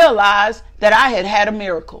 I realized that I had had a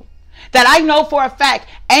miracle. That I know for a fact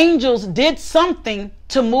angels did something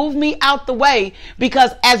to move me out the way,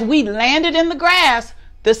 because as we landed in the grass,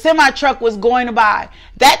 the semi-truck was going by.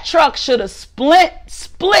 That truck should have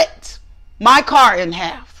split my car in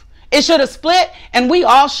half. It should have split and we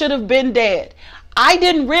all should have been dead. I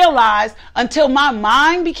didn't realize until my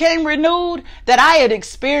mind became renewed that I had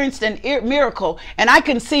experienced a miracle, and I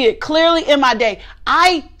can see it clearly in my day.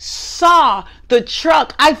 I saw the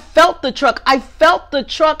truck. I felt the truck. I felt the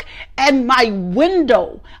truck and my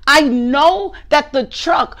window. I know that the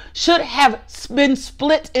truck should have been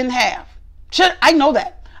split in half. I know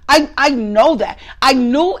that. I know that. I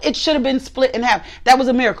knew it should have been split in half. That was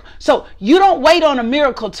a miracle. So you don't wait on a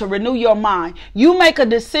miracle to renew your mind. You make a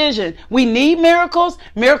decision. We need miracles.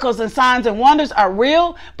 Miracles and signs and wonders are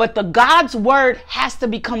real, but the God's word has to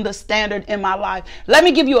become the standard in my life. Let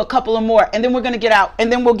me give you a couple of more and then we're going to get out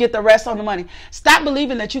and then we'll get the rest on the money. Stop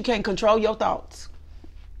believing that you can't control your thoughts.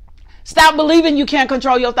 Stop believing you can't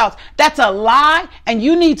control your thoughts. That's a lie, and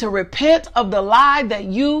you need to repent of the lie that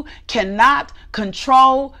you cannot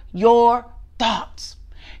control your thoughts.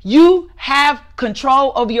 You have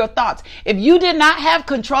control over your thoughts. If you did not have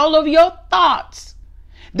control over your thoughts,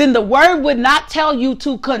 then the word would not tell you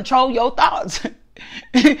to control your thoughts.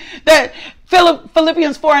 That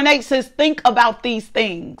Philippians 4:8 says, think about these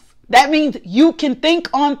things. That means you can think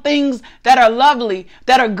on things that are lovely,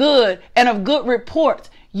 that are good, and of good report.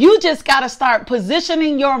 You just got to start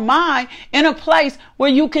positioning your mind in a place where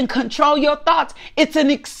you can control your thoughts. It's an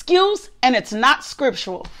excuse and it's not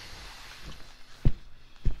scriptural.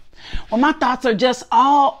 Well, my thoughts are just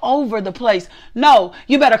all over the place. No,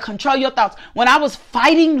 you better control your thoughts. When I was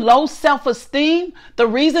fighting low self-esteem, the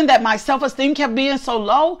reason that my self-esteem kept being so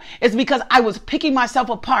low is because I was picking myself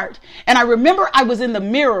apart. And I remember I was in the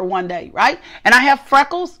mirror one day, right? And I have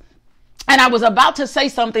freckles. And I was about to say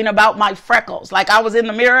something about my freckles. Like I was in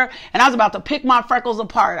the mirror and I was about to pick my freckles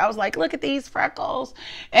apart. I was like, look at these freckles.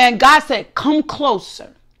 And God said, come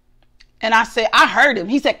closer. And I said, I heard him.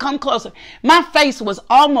 He said, come closer. My face was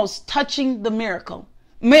almost touching the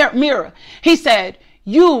mirror. He said,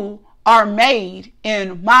 you are made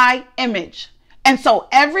in my image. And so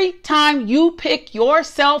every time you pick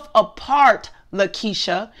yourself apart,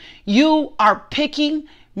 LaKisha, you are picking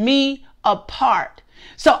me apart.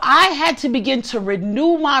 So I had to begin to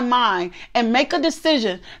renew my mind and make a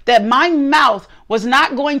decision that my mouth was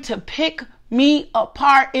not going to pick me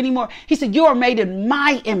apart anymore. He said, you are made in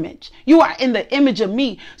my image. You are in the image of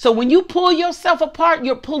me. So when you pull yourself apart,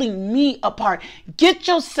 you're pulling me apart. Get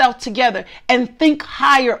yourself together and think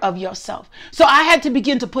higher of yourself. So I had to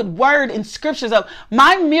begin to put word and scriptures up.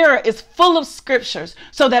 My mirror is full of scriptures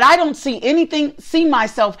so that I don't see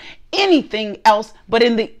myself anything else but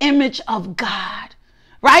in the image of God.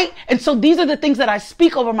 Right? And so these are the things that I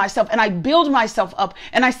speak over myself, and I build myself up,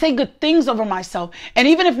 and I say good things over myself. And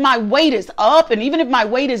even if my weight is up and even if my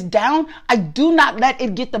weight is down, I do not let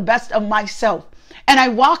it get the best of myself. And I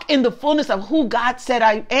walk in the fullness of who God said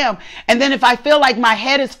I am. And then if I feel like my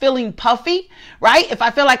head is feeling puffy, right? If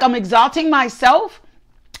I feel like I'm exalting myself,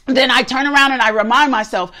 then I turn around and I remind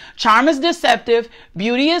myself, charm is deceptive,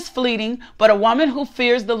 beauty is fleeting, but a woman who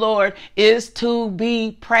fears the Lord is to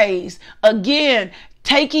be praised. Again,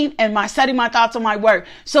 setting my thoughts on my word.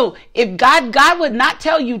 So if God would not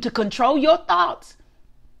tell you to control your thoughts,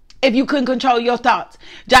 if you couldn't control your thoughts.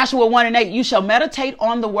 Joshua 1:8, you shall meditate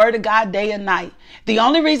on the word of God day and night. The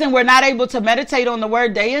only reason we're not able to meditate on the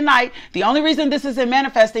word day and night, the only reason this isn't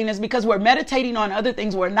manifesting is because we're meditating on other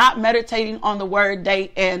things. We're not meditating on the word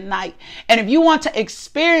day and night. And if you want to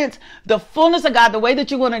experience the fullness of God, the way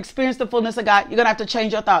that you're going to experience the fullness of God, you're going to have to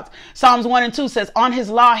change your thoughts. Psalms 1:2 says, on his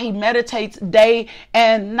law, he meditates day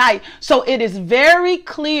and night. So it is very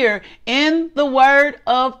clear in the word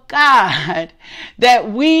of God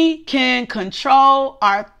that we can control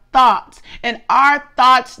our thoughts, and our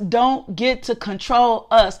thoughts don't get to control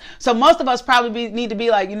us. So most of us probably need to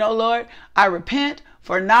be like, Lord, I repent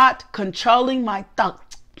for not controlling my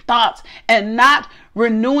thoughts and not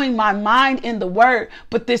renewing my mind in the word.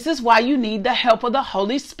 But this is why you need the help of the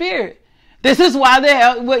Holy Spirit. This is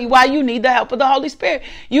why you need the help of the Holy Spirit.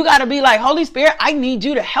 You got to be like, Holy Spirit, I need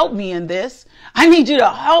you to help me in this. I need you to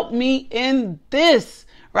help me in this,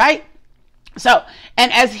 right? So,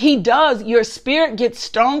 and as he does, your spirit gets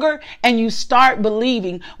stronger and you start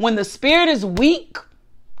believing. When the spirit is weak,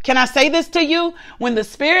 can I say this to you? When the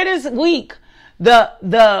spirit is weak,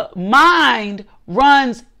 the mind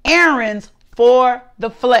runs errands for the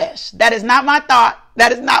flesh. That is not my thought.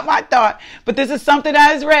 That is not my thought. But this is something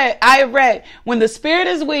I have read. When the spirit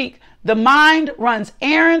is weak, the mind runs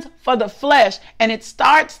errands for the flesh, and it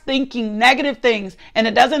starts thinking negative things, and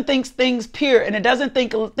it doesn't think things pure, and it doesn't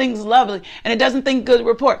think things lovely, and it doesn't think good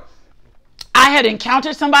report. I had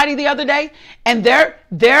encountered somebody the other day, and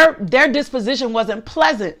their disposition wasn't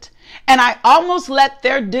pleasant, and I almost let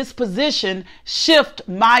their disposition shift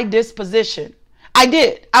my disposition. I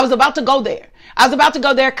did. I was about to go there.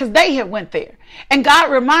 Because they had went there, and God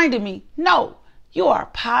reminded me, no, you are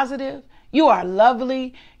positive. You are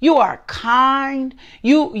lovely. You are kind.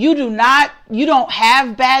 You don't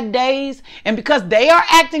have bad days. And because they are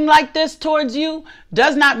acting like this towards you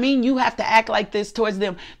does not mean you have to act like this towards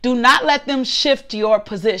them. Do not let them shift your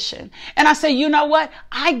position. And I say, you know what?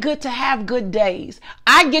 I get to have good days.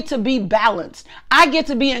 I get to be balanced. I get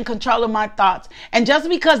to be in control of my thoughts. And just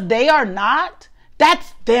because they are not,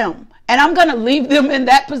 that's them. And I'm going to leave them in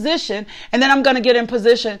that position. And then I'm going to get in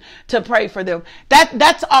position to pray for them.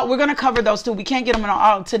 That's all. We're going to cover those two. We can't get them in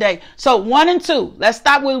all today. So 1 and 2. Let's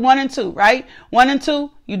stop with 1 and 2, right? 1 and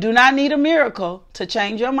 2. You do not need a miracle to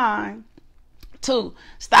change your mind. 2,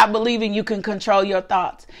 stop believing you can control your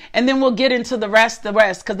thoughts. And then we'll get into the rest,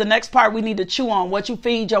 because the next part we need to chew on. What you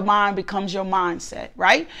feed your mind becomes your mindset,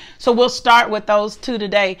 right? So we'll start with those 2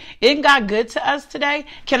 today. Isn't God good to us today?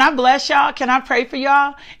 Can I bless y'all? Can I pray for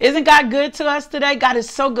y'all? Isn't God good to us today? God is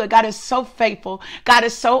so good. God is so faithful. God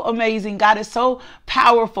is so amazing. God is so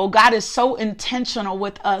powerful. God is so intentional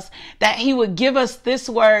with us that he would give us this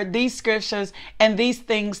word, these scriptures, and these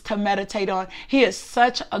things to meditate on. He is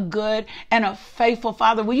such a good and a faithful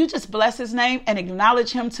Father. Will you just bless his name and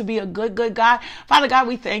acknowledge him to be a good, good God? Father God,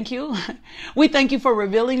 we thank you. We thank you for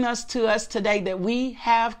revealing to us today that we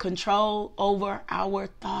have control over our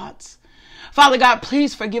thoughts. Father God,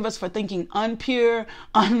 please forgive us for thinking unpure,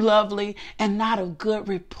 unlovely, and not of good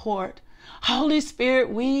report. Holy Spirit,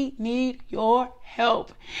 we need your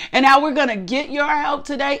help. And how we're going to get your help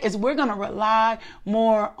today is we're going to rely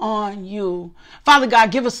more on you. Father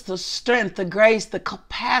God, give us the strength, the grace, the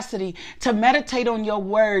capacity to meditate on your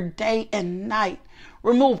word day and night.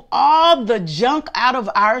 Remove all the junk out of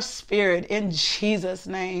our spirit in Jesus'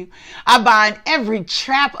 name. I bind every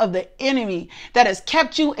trap of the enemy that has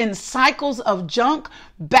kept you in cycles of junk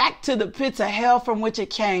back to the pits of hell from which it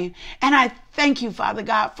came. And I thank you, Father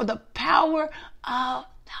God, for the power of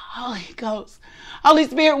the Holy Ghost. Holy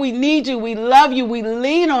Spirit, we need you. We love you. We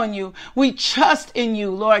lean on you. We trust in you,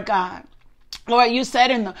 Lord God. Lord, you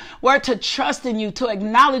said in the word to trust in you, to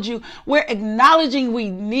acknowledge you. We're acknowledging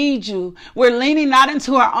we need you. We're leaning not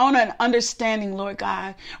into our own understanding, Lord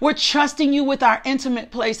God. We're trusting you with our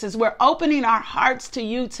intimate places. We're opening our hearts to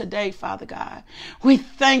you today, Father God. We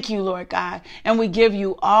thank you, Lord God, and we give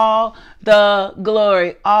you all the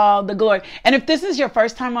glory, all the glory. And if this is your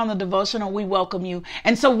first time on the devotional, we welcome you.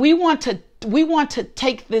 And so we want to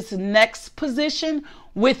take this next position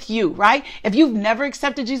with you, right? If you've never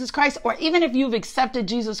accepted Jesus Christ, or even if you've accepted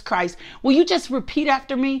Jesus Christ, will you just repeat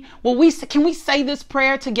after me? Can we say this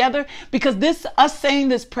prayer together? Because us saying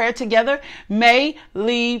this prayer together may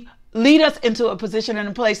lead us into a position and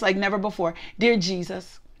a place like never before. Dear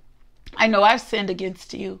Jesus, I know I've sinned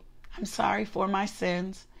against you. I'm sorry for my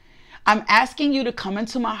sins. I'm asking you to come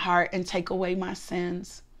into my heart and take away my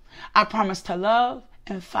sins. I promise to love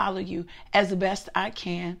and follow you as best I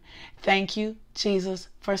can. Thank you, Jesus,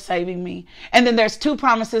 for saving me. And then there's two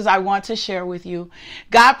promises I want to share with you.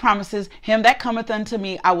 God promises, him that cometh unto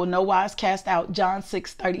me, I will no wise cast out. John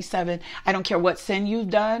 6:37. I don't care what sin you've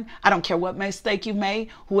done. I don't care what mistake you've made.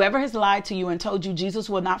 Whoever has lied to you and told you Jesus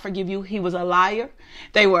will not forgive you, he was a liar.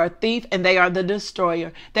 They were a thief and they are the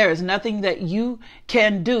destroyer. There is nothing that you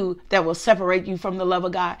can do that will separate you from the love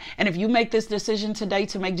of God. And if you make this decision today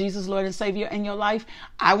to make Jesus Lord and Savior in your life,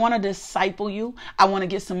 I want to disciple you. I want to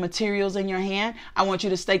get some materials in your hand. I want you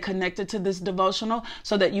to stay connected to this devotional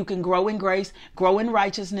so that you can grow in grace, grow in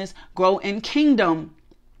righteousness, grow in kingdom,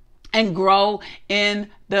 and grow in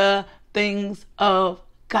the things of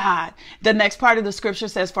God. The next part of the scripture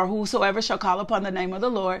says, for whosoever shall call upon the name of the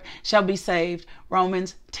Lord shall be saved.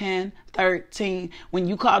 Romans 10:13. When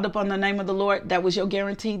you called upon the name of the Lord, that was your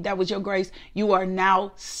guarantee. That was your grace. You are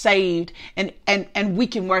now saved, and we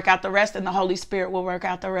can work out the rest, and the Holy Spirit will work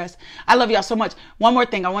out the rest. I love y'all so much. One more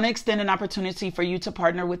thing. I want to extend an opportunity for you to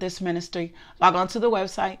partner with this ministry. Log on to the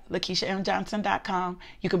website, LaKishaMJohnson.com.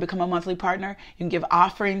 You can become a monthly partner. You can give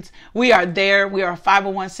offerings. We are there. We are a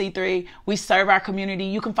 501c3. We serve our community.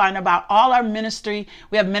 You can find about all our ministry.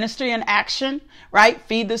 We have ministry in action, right?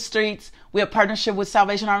 Feed the streets. We have partnership with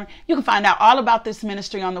Salvation Army. You can find out all about this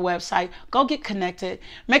ministry on the website. Go get connected.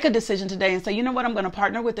 Make a decision today and say, you know what? I'm going to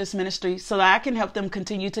partner with this ministry so that I can help them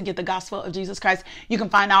continue to get the gospel of Jesus Christ. You can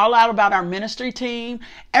find all out about our ministry team.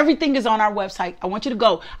 Everything is on our website. I want you to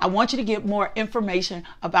go. I want you to get more information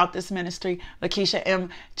about this ministry,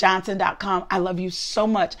 LaKishaMJohnson.com. I love you so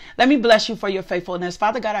much. Let me bless you for your faithfulness.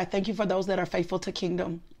 Father God, I thank you for those that are faithful to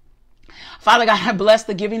kingdom. Father God, I bless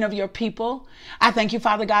the giving of your people. I thank you,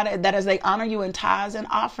 Father God, that as they honor you in tithes and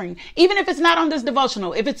offering, even if it's not on this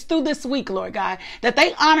devotional, if it's through this week, Lord God, that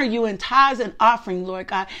they honor you in tithes and offering, Lord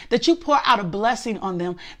God, that you pour out a blessing on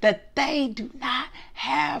them that they do not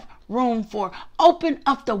have room for. Open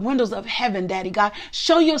up the windows of heaven, Daddy God.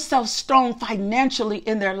 Show yourself strong financially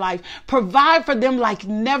in their life. Provide for them like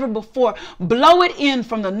never before. Blow it in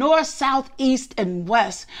from the north, south, east, and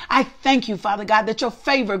west. I thank you, Father God, that your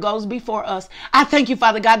favor goes before us. I thank you,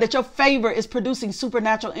 Father God, that your favor is producing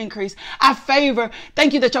supernatural increase.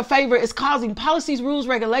 Thank you that your favor is causing policies, rules,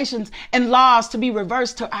 regulations, and laws to be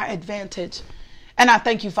reversed to our advantage. And I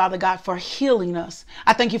thank you, Father God, for healing us.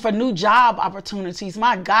 I thank you for new job opportunities.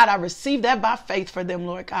 My God, I receive that by faith for them,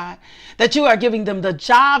 Lord God, that you are giving them the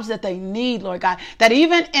jobs that they need, Lord God, that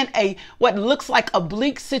even in what looks like a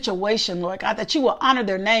bleak situation, Lord God, that you will honor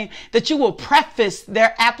their name, that you will preface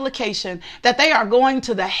their application, that they are going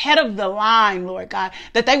to the head of the line, Lord God,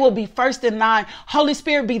 that they will be first in line. Holy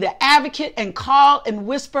Spirit, be the advocate and call and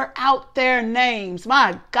whisper out their names.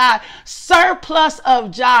 My God, surplus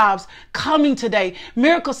of jobs coming today.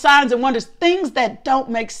 Miracle signs and wonders, things that don't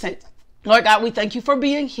make sense. Lord God, we thank you for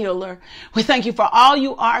being healer. We thank you for all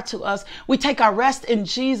you are to us. We take our rest in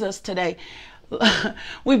Jesus today.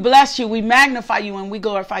 We bless you, we magnify you, and we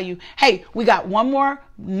glorify you. Hey, we got one more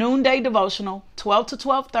noonday devotional, 12 to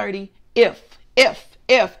 12:30.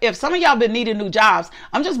 If some of y'all been needing new jobs,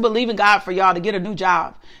 I'm just believing God for y'all to get a new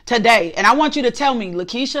job today. And I want you to tell me,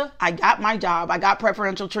 LaKisha, I got my job. I got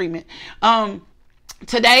preferential treatment.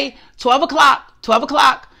 Today, 12 o'clock.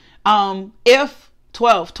 If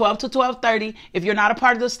 12 to 12:30. If you're not a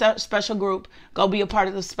part of the special group, go be a part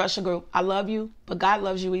of the special group. I love you, but God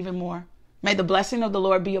loves you even more. May the blessing of the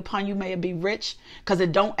Lord be upon you. May it be rich, because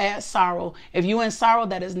it don't add sorrow. If you're in sorrow,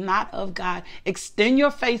 that is not of God. Extend your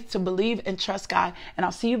faith to believe and trust God. And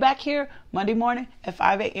I'll see you back here Monday morning at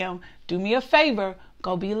 5 a.m. Do me a favor.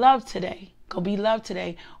 Go be loved today. Go be loved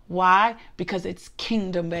today. Why? Because it's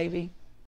kingdom, baby.